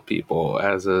kill people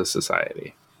as a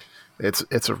society.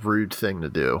 It's a rude thing to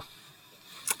do.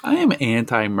 I am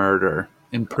anti-murder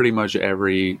in pretty much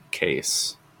every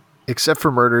case. Except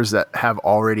for murders that have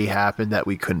already happened that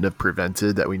we couldn't have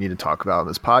prevented, that we need to talk about in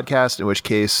this podcast, in which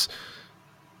case,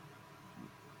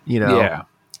 you know. Yeah.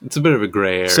 It's a bit of a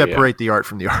gray area. Separate the art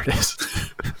from the artist.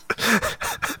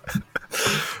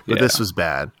 But this was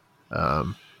bad.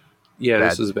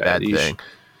 This was bad. Bad You thing.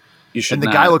 You should And the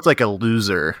not. guy looked like a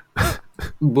loser.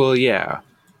 Well, yeah.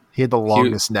 He had the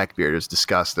longest neck beard. It was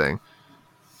disgusting.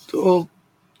 Well,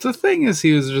 the thing is,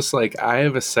 he was just like, I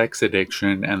have a sex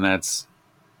addiction, and that's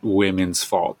women's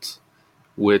fault.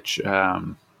 Which,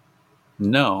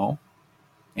 no.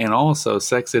 And also,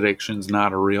 sex addiction's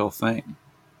not a real thing.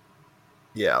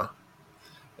 Yeah.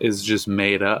 It's just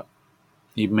made up.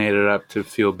 You made it up to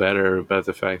feel better about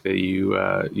the fact that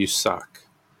you suck.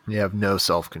 You have no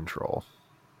self-control.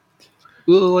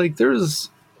 Well, like, there's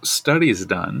studies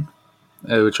done,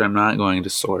 which I'm not going to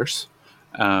source,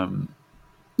 that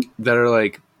are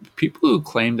like, people who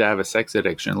claim to have a sex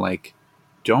addiction, like,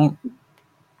 don't,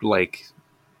 like,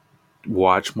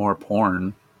 watch more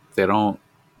porn. They don't,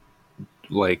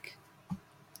 like,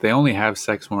 they only have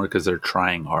sex more because they're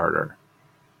trying harder.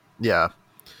 Yeah.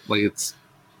 Like, it's...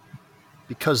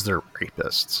 Because they're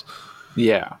rapists.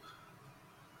 Yeah.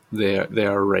 They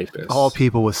are rapists. All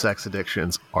people with sex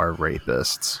addictions are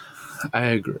rapists. I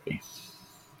agree.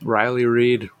 Riley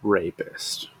Reid,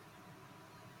 rapist.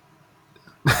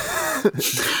 I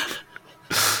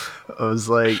was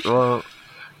like, well,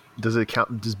 does it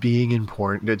count? Does being in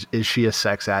porn, is she a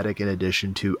sex addict in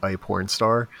addition to a porn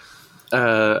star?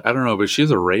 I don't know, but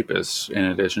she's a rapist in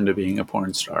addition to being a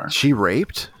porn star. She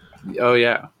raped? Oh,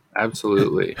 yeah.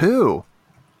 Absolutely. Who?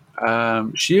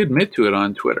 She admitted to it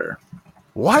on Twitter.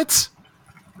 What?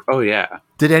 Oh, yeah.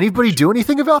 Did anybody do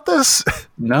anything about this?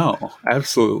 No,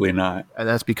 absolutely not. And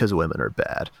that's because women are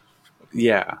bad.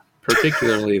 Yeah,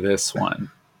 particularly this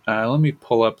one. Let me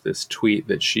pull up this tweet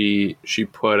that she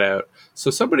put out.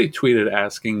 So somebody tweeted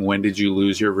asking, when did you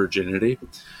lose your virginity?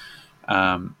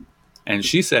 And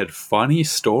she said, funny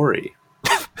story.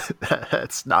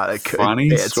 That's not a good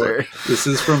Funny answer. story. This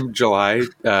is from July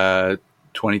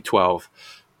 2012.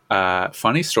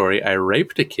 Funny story. I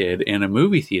raped a kid in a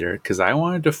movie theater because I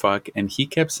wanted to fuck and he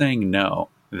kept saying no.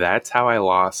 That's how I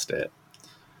lost it.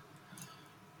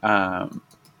 Not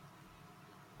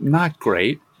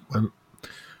great.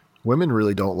 Women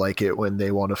really don't like it when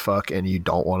they want to fuck and you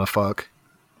don't want to fuck.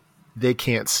 They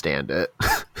can't stand it.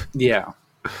 Yeah.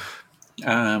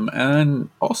 And then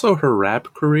also her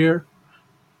rap career.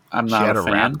 I'm not She had a a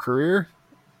fan. rap career?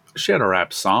 She had a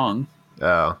rap song.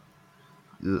 Oh.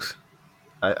 Ugh.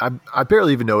 I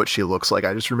barely even know what she looks like.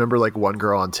 I just remember like one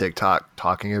girl on TikTok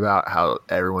talking about how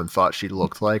everyone thought she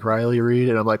looked like Riley Reid.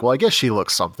 And I'm like, well, I guess she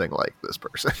looks something like this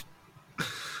person.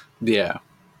 Yeah.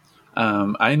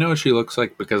 I know what she looks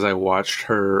like because I watched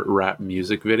her rap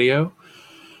music video.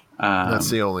 That's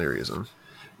the only reason.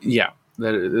 Yeah,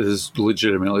 that is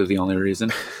legitimately the only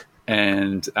reason.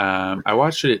 And I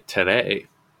watched it today.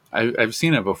 I've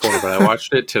seen it before, but I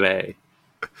watched it today.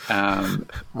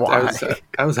 Why?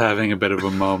 I was having a bit of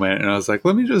a moment, and I was like,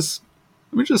 let me just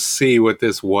see what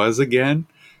this was again.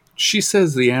 She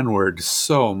says the N-word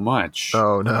so much.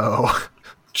 Oh no.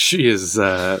 She's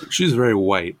very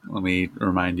white, let me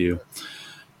remind you.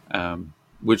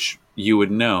 Which you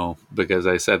would know because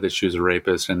I said that she was a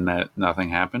rapist and that nothing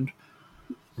happened.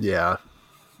 Yeah.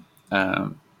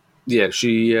 Yeah,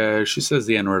 she says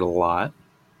the N-word a lot.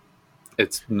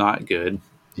 It's not good.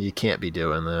 You can't be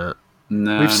doing that.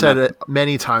 No, We've said it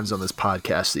many times on this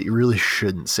podcast that you really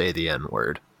shouldn't say the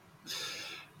N-word.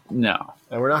 No.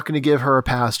 And we're not going to give her a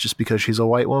pass just because she's a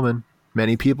white woman.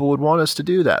 Many people would want us to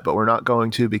do that, but we're not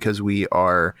going to because we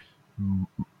are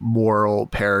moral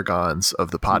paragons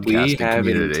of the podcasting we have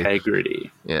community.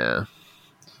 Integrity. Yeah.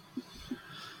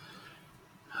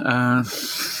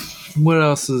 What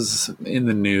else is in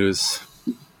the news?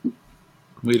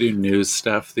 We do news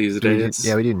stuff these days.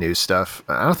 Yeah, we do news stuff.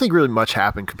 I don't think really much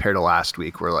happened compared to last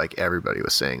week where like everybody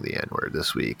was saying the N-word.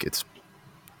 This week it's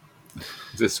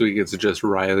just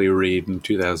Riley Reid in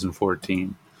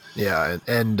 2014. Yeah,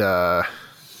 and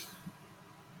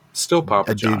still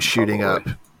Papa a John, dude shooting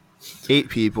probably. up 8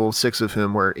 people, 6 of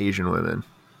whom were Asian women.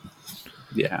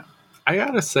 Yeah. I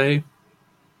gotta say,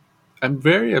 I'm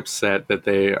very upset that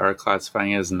they are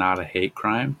classifying it as not a hate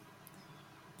crime.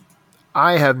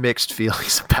 I have mixed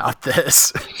feelings about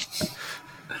this.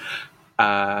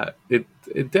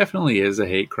 It definitely is a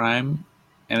hate crime,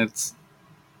 and it's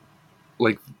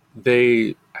like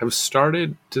they have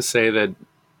started to say that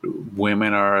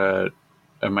women are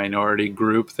a minority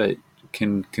group that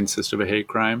can consist of a hate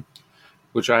crime,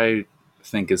 which I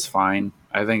think is fine.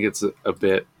 I think it's a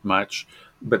bit much,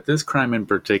 but this crime in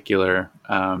particular,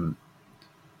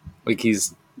 like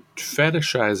he's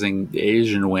fetishizing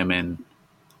Asian women,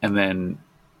 and then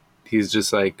he's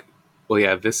just like, well,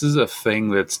 yeah, this is a thing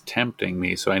that's tempting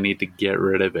me, so I need to get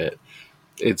rid of it.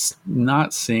 it's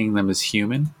not seeing them as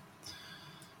human,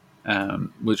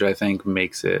 which I think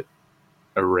makes it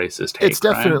a racist hate It's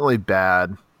crime. definitely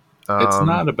bad. It's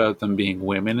not about them being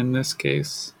women in this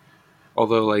case.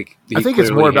 Although, like, I think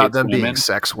it's more about them women. being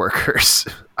sex workers,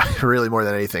 really more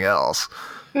than anything else.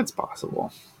 It's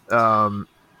possible. I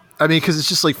mean, because it's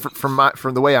just like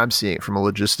from the way I'm seeing it, from a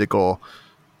logistical,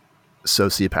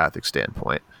 sociopathic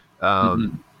standpoint,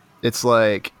 it's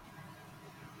like,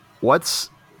 what's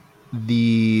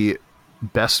the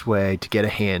best way to get a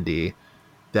handy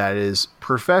that is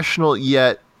professional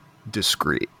yet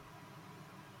discreet,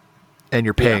 and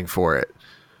you're paying for it,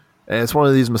 and it's one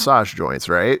of these massage joints,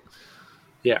 right?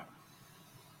 Yeah.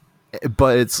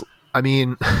 But it's, I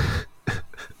mean,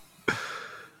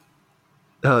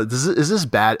 is this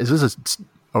bad? Is this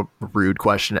a rude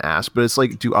question to ask? But it's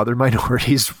like, do other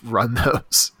minorities run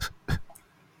those?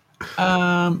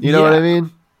 You know what I mean?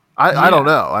 I don't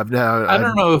know. I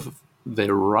don't know if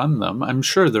they run them. I'm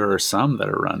sure there are some that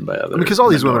are run by other. Because all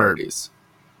these women are minorities.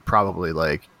 probably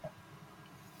like,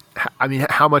 I mean,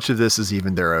 how much of this is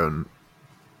even their own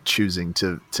choosing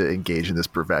to engage in this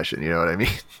profession? You know what I mean?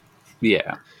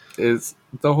 Yeah,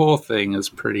 the whole thing is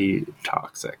pretty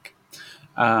toxic.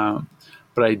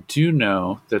 But I do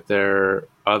know that there are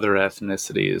other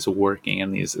ethnicities working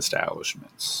in these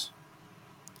establishments.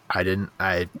 I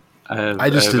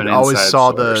just always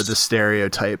saw the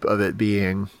stereotype of it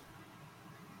being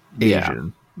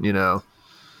Asian, you know?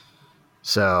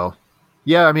 So,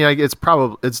 yeah, I mean,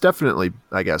 it's definitely,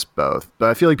 I guess, both. But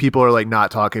I feel like people are like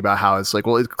not talking about how it's like,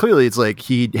 well, clearly it's like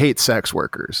he hates sex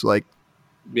workers. Like,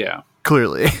 yeah.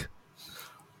 Clearly.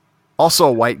 Also,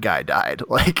 a white guy died.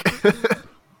 Like,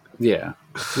 yeah,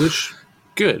 which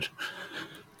good.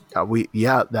 We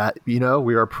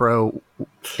are pro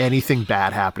anything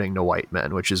bad happening to white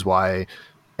men, which is why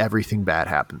everything bad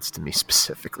happens to me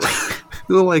specifically.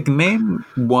 Like, name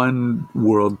one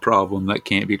world problem that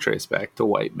can't be traced back to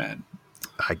white men.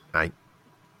 I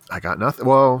got nothing.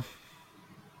 Well,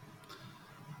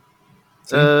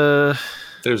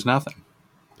 there's nothing.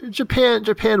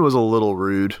 Japan was a little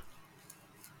rude.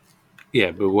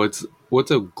 Yeah, but what's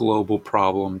a global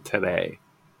problem today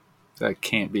that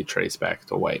can't be traced back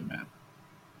to white men?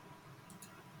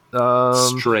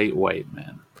 Straight white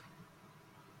men.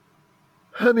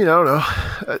 I mean, I don't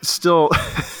know. Still,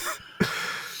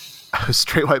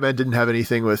 straight white men didn't have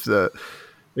anything to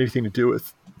do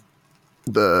with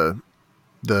the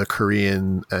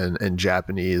Korean and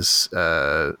Japanese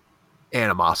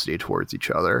animosity towards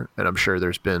each other, and I'm sure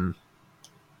there's been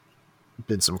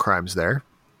some crimes there.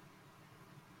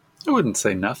 I wouldn't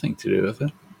say nothing to do with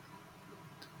it.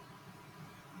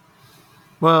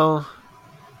 Well,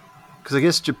 because I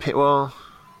guess Japan. Well,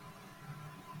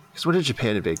 because when did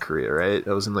Japan invade Korea? Right,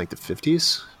 that was in like the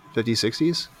 50s,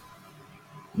 60s.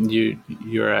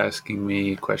 You're asking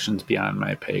me questions beyond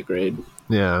my pay grade.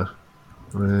 Yeah.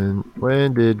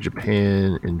 When did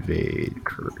Japan invade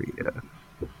Korea?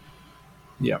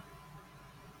 Yep.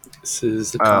 This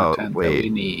is the content that we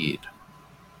need.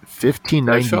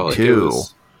 1592.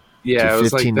 Yeah, it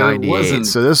was like 1598.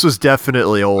 So this was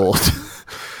definitely old.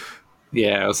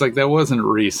 Yeah, I was like, that wasn't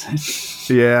recent.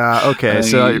 Yeah, okay.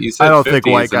 So I don't think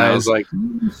white guys. I was like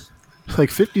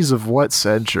 50s of what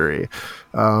century?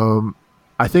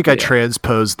 I think I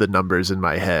transposed the numbers in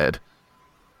my head.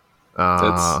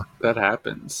 That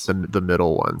happens. The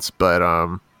middle ones, but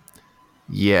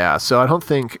yeah. So I don't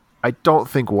think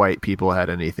white people had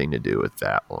anything to do with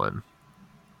that one.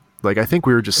 Like, I think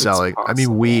we were just selling. Possible. I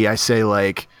mean, I say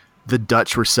like the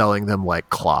Dutch were selling them like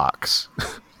clocks.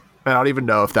 I don't even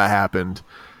know if that happened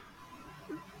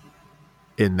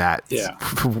in that. Yeah.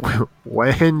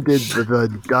 When did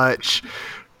the Dutch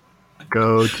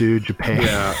go to Japan?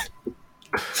 Yeah.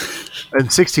 In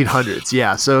 1600s.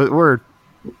 Yeah. So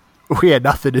we had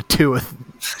nothing to do with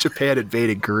Japan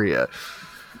invading Korea.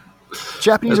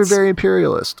 Japanese are very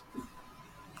imperialist.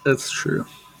 That's true.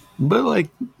 But like,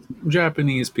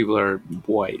 Japanese people are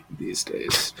white these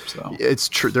days. So it's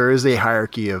true. There is a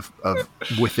hierarchy of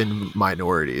within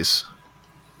minorities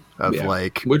of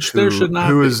like which there should not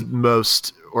who be. Is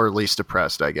most or least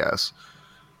oppressed, I guess.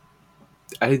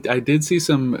 I did see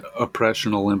some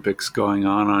oppression Olympics going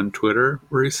on Twitter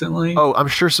recently. Oh, I'm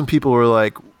sure some people were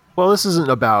like, well, this isn't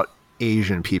about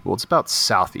Asian people. It's about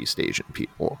Southeast Asian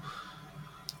people.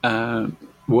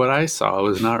 What I saw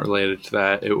was not related to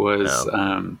that. It was...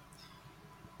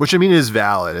 which, I mean, is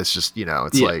valid. It's just,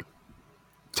 it's like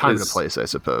time and a place, I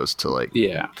suppose, to like...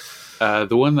 Yeah.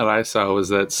 The one that I saw was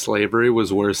that slavery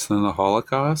was worse than the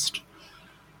Holocaust.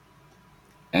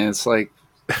 And it's like...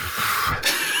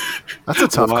 That's a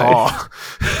tough call.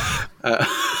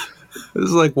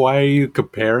 It's like, why are you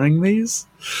comparing these?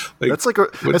 Like, That's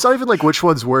it's not even like which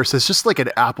one's worse. It's just like an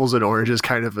apples and oranges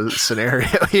kind of a scenario.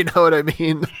 You know what I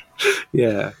mean?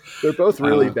 yeah. They're both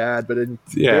really bad, but in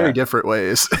very different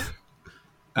ways.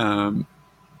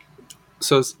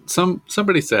 So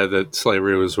somebody said that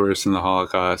slavery was worse than the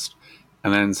Holocaust,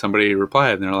 and then somebody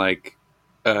replied, and they're like,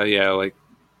 yeah, like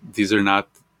these are not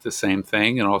the same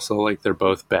thing, and also like they're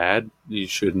both bad. You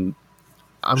shouldn't.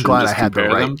 I'm glad I had the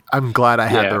right. I'm glad I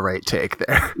had the right take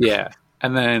there. Yeah.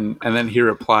 And then he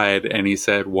replied and he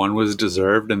said one was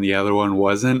deserved and the other one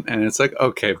wasn't, and it's like,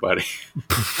 okay, buddy,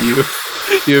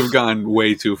 you've gone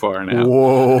way too far now.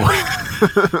 Whoa,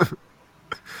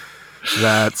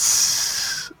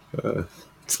 that's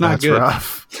not good.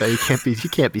 Rough. You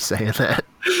can't be saying that.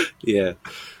 Yeah,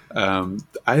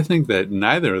 I think that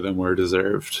neither of them were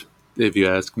deserved, if you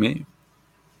ask me.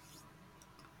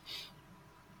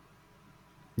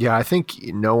 Yeah, I think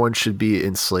no one should be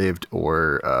enslaved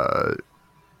or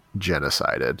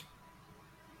genocided.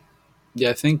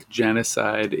 Yeah, I think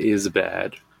genocide is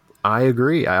bad. I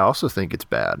agree. I also think it's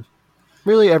bad.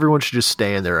 Really, everyone should just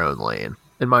stay in their own lane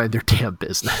and mind their damn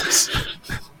business.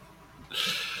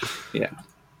 Yeah.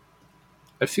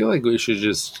 I feel like we should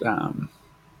just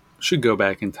should go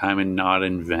back in time and not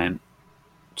invent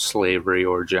slavery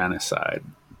or genocide.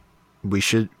 We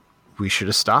should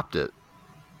have stopped it.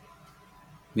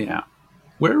 Yeah.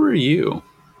 Where were you?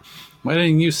 Why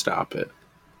didn't you stop it?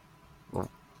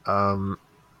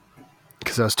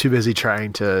 Because I was too busy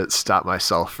trying to stop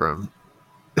myself from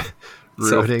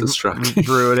ruining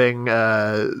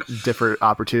different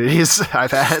opportunities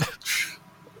I've had.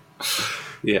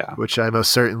 Yeah. Which I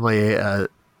most certainly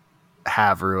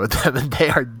have ruined them, and they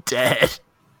are dead.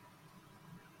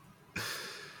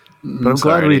 But I'm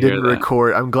glad we didn't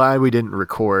record. I'm glad we didn't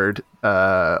record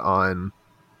on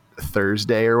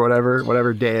Thursday or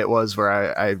whatever day it was where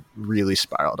I really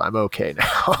spiraled. I'm okay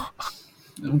now.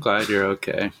 I'm glad you're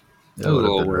okay. I was a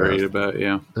little worried about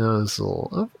you.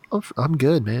 I'm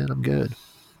good, man. I'm good.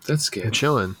 That's good. I'm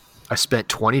chilling. I spent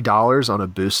 $20 on a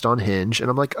boost on Hinge, and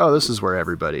I'm like, oh, this is where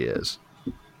everybody is.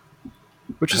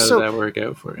 Which How did that work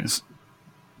out for you?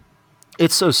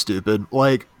 It's so stupid.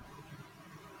 Like,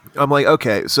 I'm like,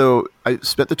 okay, so I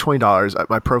spent the $20.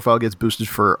 My profile gets boosted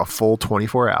for a full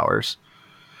 24 hours.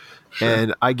 Sure.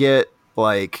 And I get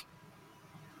like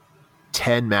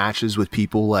 10 matches with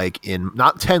people like in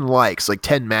not 10 likes, like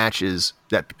 10 matches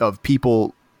of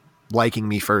people liking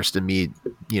me first and me,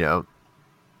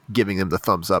 giving them the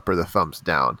thumbs up or the thumbs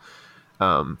down.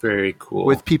 Very cool.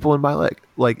 With people in my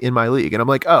in my league. And I'm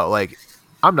like, oh, like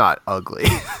I'm not ugly.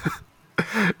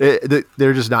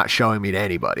 They're just not showing me to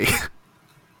anybody.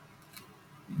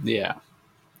 Yeah.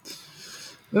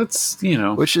 That's,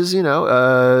 which is,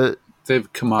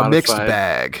 they've commodified a mixed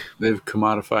bag. They've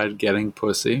commodified getting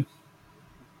pussy.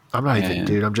 I'm not even,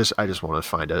 dude. I just want to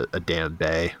find a damn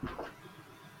bae.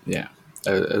 Yeah,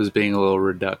 I was being a little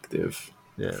reductive,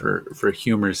 for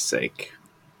humor's sake.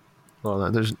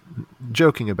 Well, there's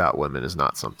joking about women is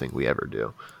not something we ever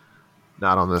do.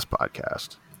 Not on this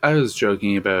podcast. I was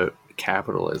joking about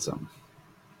capitalism.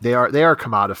 They are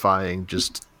commodifying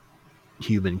just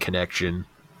human connection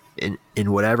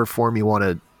in whatever form you want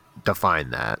to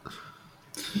define that.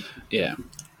 Yeah,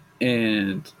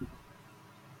 and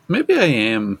maybe I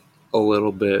am a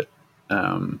little bit,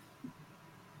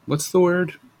 what's the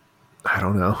word? I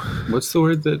don't know. What's the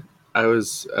word that I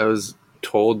was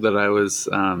told that I was,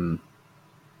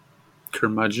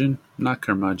 curmudgeon? Not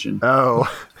curmudgeon. Oh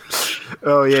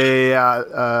yeah.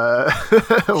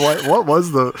 What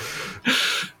was the?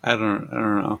 I don't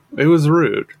know. It was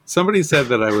rude. Somebody said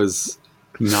that I was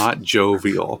not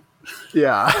jovial.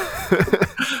 Yeah.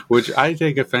 Which I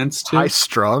take offense to. High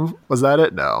strung? Was that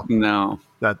it? No.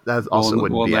 That also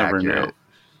wouldn't be accurate.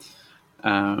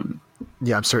 Know.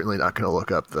 Yeah, I'm certainly not going to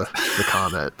look up the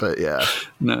comment, but yeah.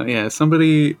 No, yeah.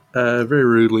 Somebody very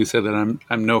rudely said that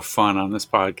I'm no fun on this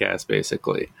podcast,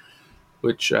 basically,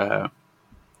 which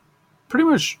pretty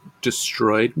much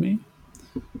destroyed me.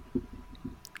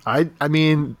 I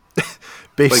mean,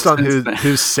 based on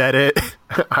who said it,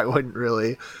 I wouldn't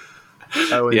take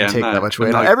that much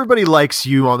weight. Everybody likes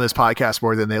you on this podcast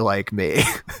more than they like me.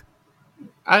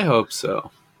 I hope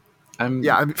so.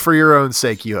 For your own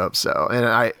sake, you hope so, and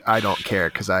I don't care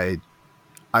because I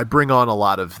bring on a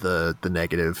lot of the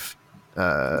negative,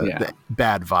 the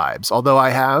bad vibes. Although I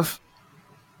have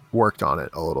worked on it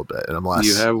a little bit, and I'm less.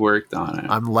 You have worked on it.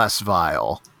 I'm less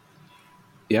vile.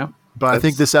 Yeah, but I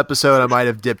think this episode I might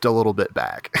have dipped a little bit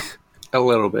back. A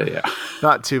little bit, yeah.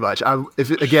 Not too much.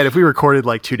 If we recorded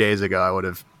like 2 days ago,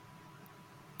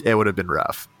 it would have been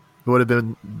rough. It would have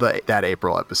been that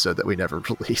April episode that we never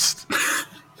released.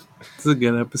 It's a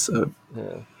good episode.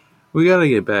 Yeah. We got to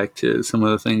get back to some of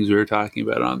the things we were talking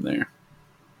about on there.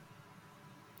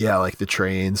 Yeah, like the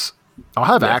trains. I'll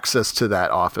have Yeah. access to that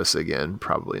office again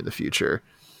probably in the future.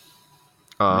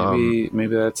 Maybe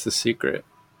that's the secret.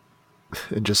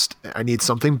 And just, I need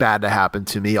something bad to happen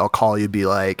to me. I'll call you, be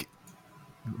like,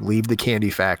 leave the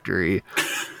candy factory.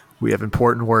 We have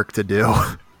important work to do.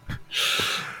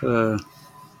 I'll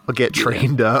get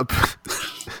trained up,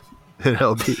 and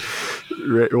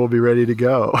we'll be ready to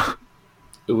go.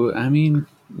 I mean,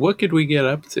 what could we get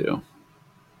up to?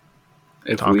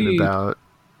 If Talking about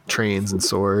trains and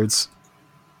swords.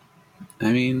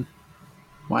 I mean,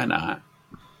 why not?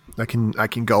 I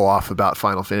can go off about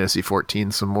Final Fantasy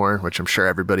 14 some more, which I'm sure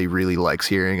everybody really likes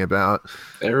hearing about.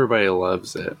 Everybody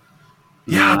loves it.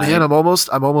 Yeah, man, I'm almost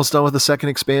done with the second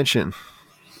expansion.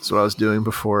 That's what I was doing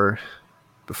before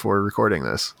recording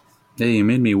this. Yeah, you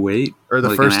made me wait. Or the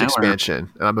like first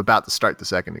expansion, and I'm about to start the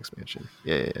second expansion.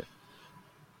 Yeah.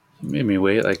 You made me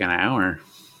wait like an hour.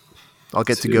 I'll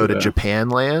get to go to Japan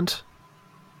land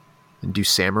and do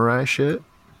samurai shit,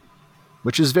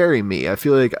 which is very me. I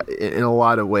feel like in a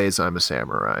lot of ways I'm a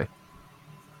samurai.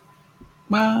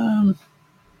 I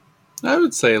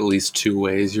would say at least 2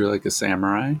 ways you're like a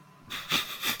samurai.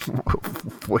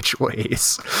 Which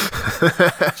ways?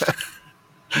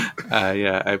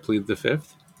 Yeah, I plead the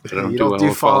fifth. You don't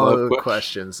do follow-up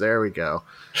questions. There we go.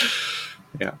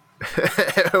 Yeah.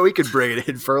 We could bring it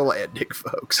in for a landing,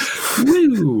 folks.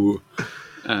 Woo!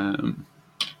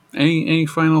 Any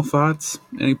final thoughts?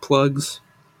 Any plugs?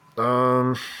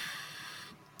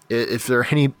 If there are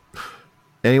any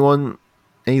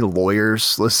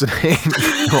lawyers listening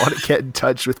who want to get in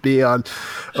touch with me on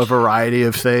a variety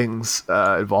of things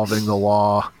involving the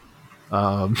law,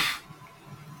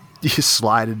 you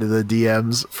slide into the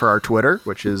DMs for our Twitter,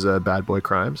 which is Bad Boy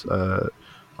Crimes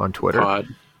on Twitter.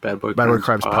 Bad Boy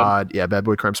Crimes Pod. Yeah, Bad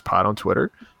Boy Crimes Pod on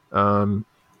Twitter. Yeah.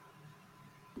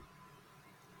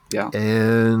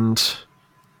 And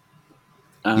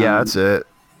yeah, that's it.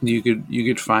 You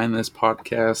could find this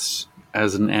podcast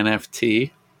as an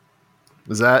NFT.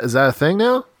 Is that a thing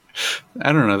now?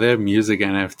 I don't know. They have music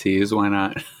NFTs. Why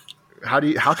not? How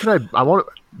can I want?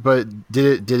 But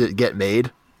did it get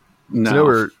made?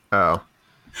 No. I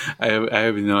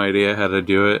have no idea how to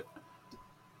do it.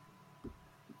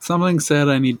 Something said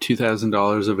I need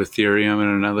 $2,000 of Ethereum,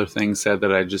 and another thing said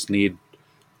that I just need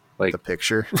like the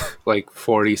picture, like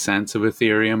 40 cents of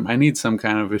Ethereum. I need some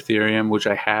kind of Ethereum, which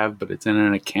I have, but it's in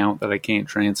an account that I can't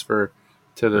transfer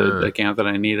to the account that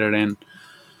I need it in.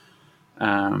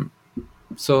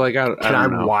 So like I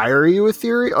don't know. Wire you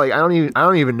Ethereum? Like I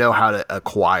don't even know how to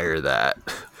acquire that.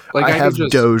 Like I have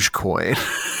Dogecoin.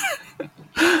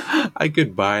 I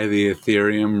could buy the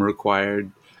Ethereum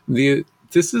required.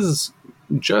 This is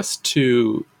just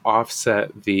to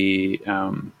offset the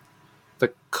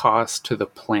cost to the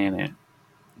planet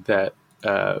that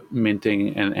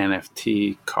minting an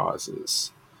NFT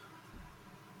causes.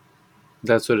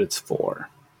 That's what it's for.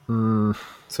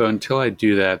 So until I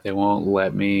do that, they won't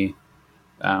let me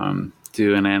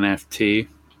do an NFT.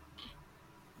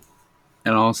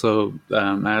 And also,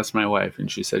 I asked my wife,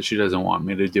 and she said she doesn't want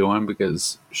me to do one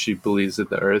because she believes that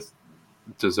the Earth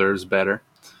deserves better.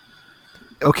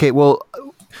 Okay, well,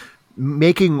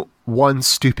 making one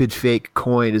stupid fake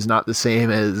coin is not the same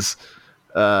as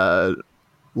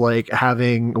like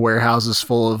having warehouses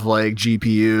full of like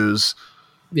GPUs,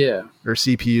 or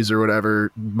CPUs or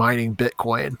whatever, mining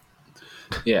Bitcoin.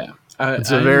 Yeah,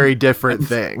 it's a very different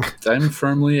thing. I'm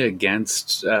firmly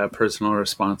against personal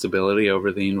responsibility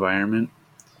over the environment.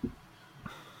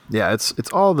 Yeah,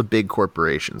 it's all the big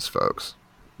corporations, folks.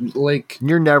 Like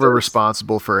you're never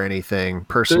responsible for anything.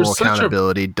 Personal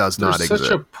accountability does not exist. There's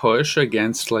such a push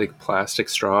against like plastic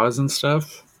straws and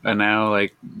stuff, and now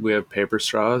like we have paper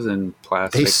straws and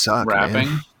plastic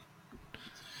wrapping.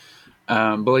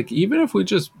 But like even if we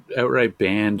just outright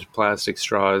banned plastic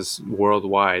straws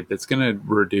worldwide, that's going to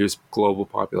reduce global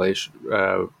population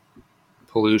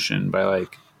pollution by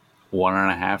like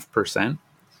 1.5%.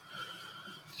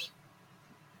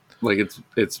 Like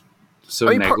it's so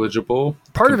negligible.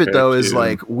 Part of it though is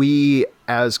like we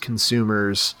as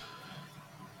consumers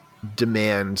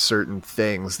demand certain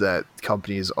things that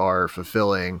companies are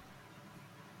fulfilling,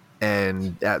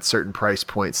 and at certain price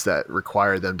points that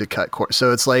require them to cut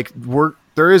so it's like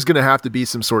there is going to have to be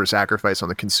some sort of sacrifice on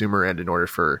the consumer end in order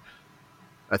for,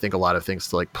 I think, a lot of things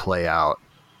to like play out.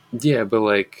 Yeah, but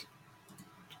like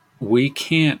we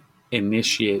can't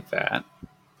initiate that.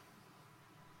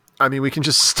 I mean, we can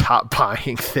just stop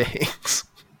buying things.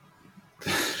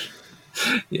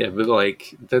 Yeah, but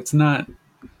like that's not.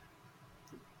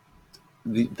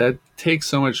 that takes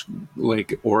so much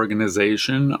like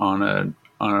organization on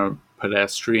a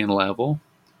pedestrian level.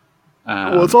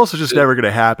 Well, it's also just never going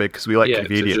to happen because we like Yeah, to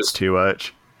convenience just too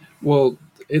much. well,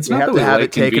 it's We not have that to we have like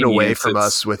it taken away convenience. from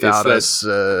us It's without that us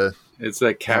it's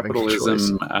that having a choice.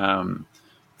 capitalism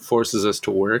forces us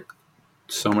to work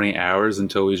so many hours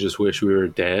until we just wish we were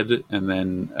dead, and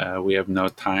then we have no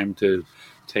time to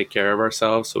take care of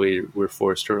ourselves, so we're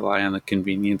forced to rely on the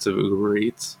convenience of Uber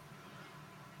Eats.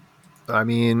 I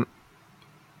mean,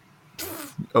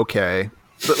 okay,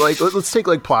 but like let's take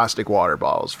like plastic water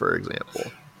bottles for example.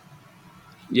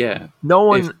 Yeah,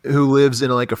 No if one who lives in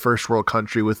like a first world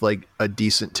country with like a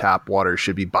decent tap water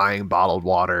should be buying bottled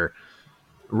water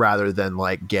rather than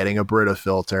like getting a Brita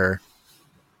filter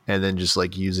and then just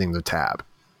like using the tap.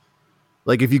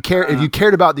 Like if you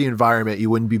cared about the environment, you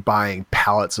wouldn't be buying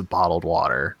pallets of bottled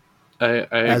water I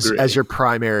as agree. your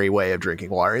primary way of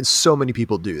drinking water. And so many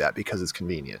people do that because it's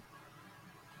convenient.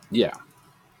 Yeah,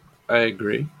 I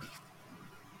agree.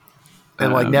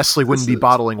 And like Nestle This wouldn't be is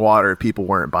bottling water if people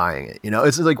weren't buying it.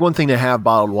 It's like one thing to have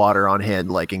bottled water on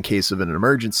hand, like in case of an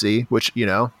emergency, which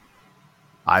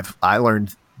I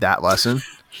learned that lesson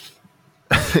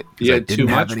because you I had too didn't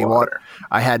have much any water. water.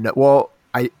 I had no. Well,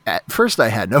 at first I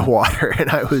had no water, and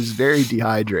I was very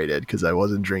dehydrated because I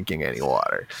wasn't drinking any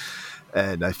water,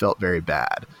 and I felt very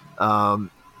bad. And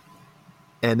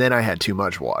then I had too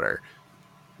much water.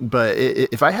 But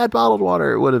if I had bottled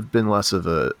water, it would have been less of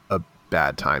a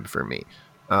bad time for me.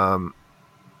 But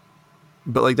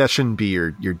like that shouldn't be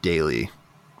your daily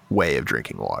way of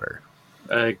drinking water.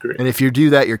 I agree. And if you do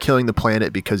that, you're killing the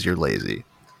planet because you're lazy.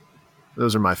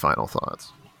 Those are my final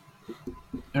thoughts.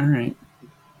 All right,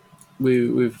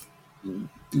 we've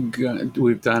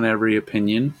done every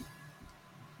opinion.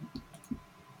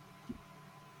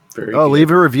 Very good.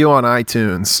 Leave a review on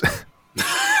iTunes.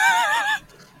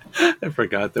 I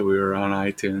forgot that we were on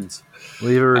iTunes.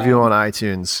 Leave a review on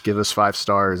iTunes. Give us 5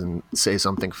 stars and say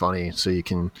something funny so you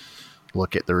can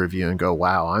look at the review and go,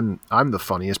 "Wow, I'm the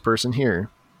funniest person here."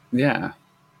 Yeah.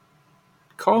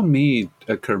 Call me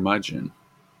a curmudgeon.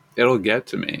 It'll get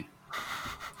to me.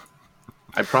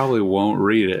 I probably won't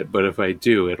read it, but if I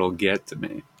do, it'll get to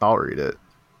me. I'll read it.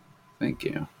 Thank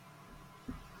you.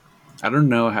 I don't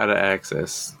know how to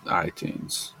access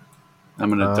iTunes.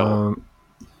 I'm an adult.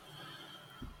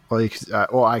 I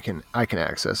can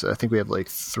access it. I think we have like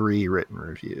 3 written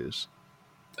reviews.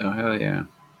 Oh hell yeah!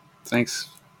 Thanks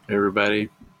everybody.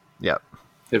 Yep.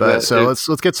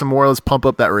 Let's get some more. Let's pump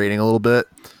up that rating a little bit.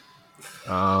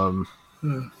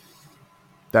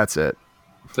 That's it.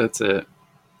 That's it.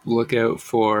 Look out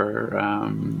for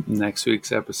next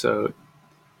week's episode.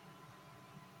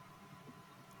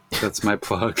 That's my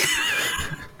plug.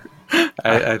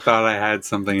 I thought I had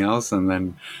something else, and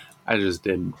then I just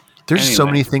didn't. There's so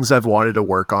many things I've wanted to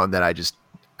work on that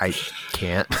I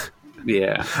can't.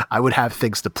 Yeah. I would have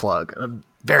things to plug. I'm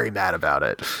very mad about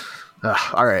it.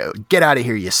 All right, get out of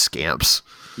here, you scamps.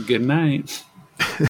 Good night.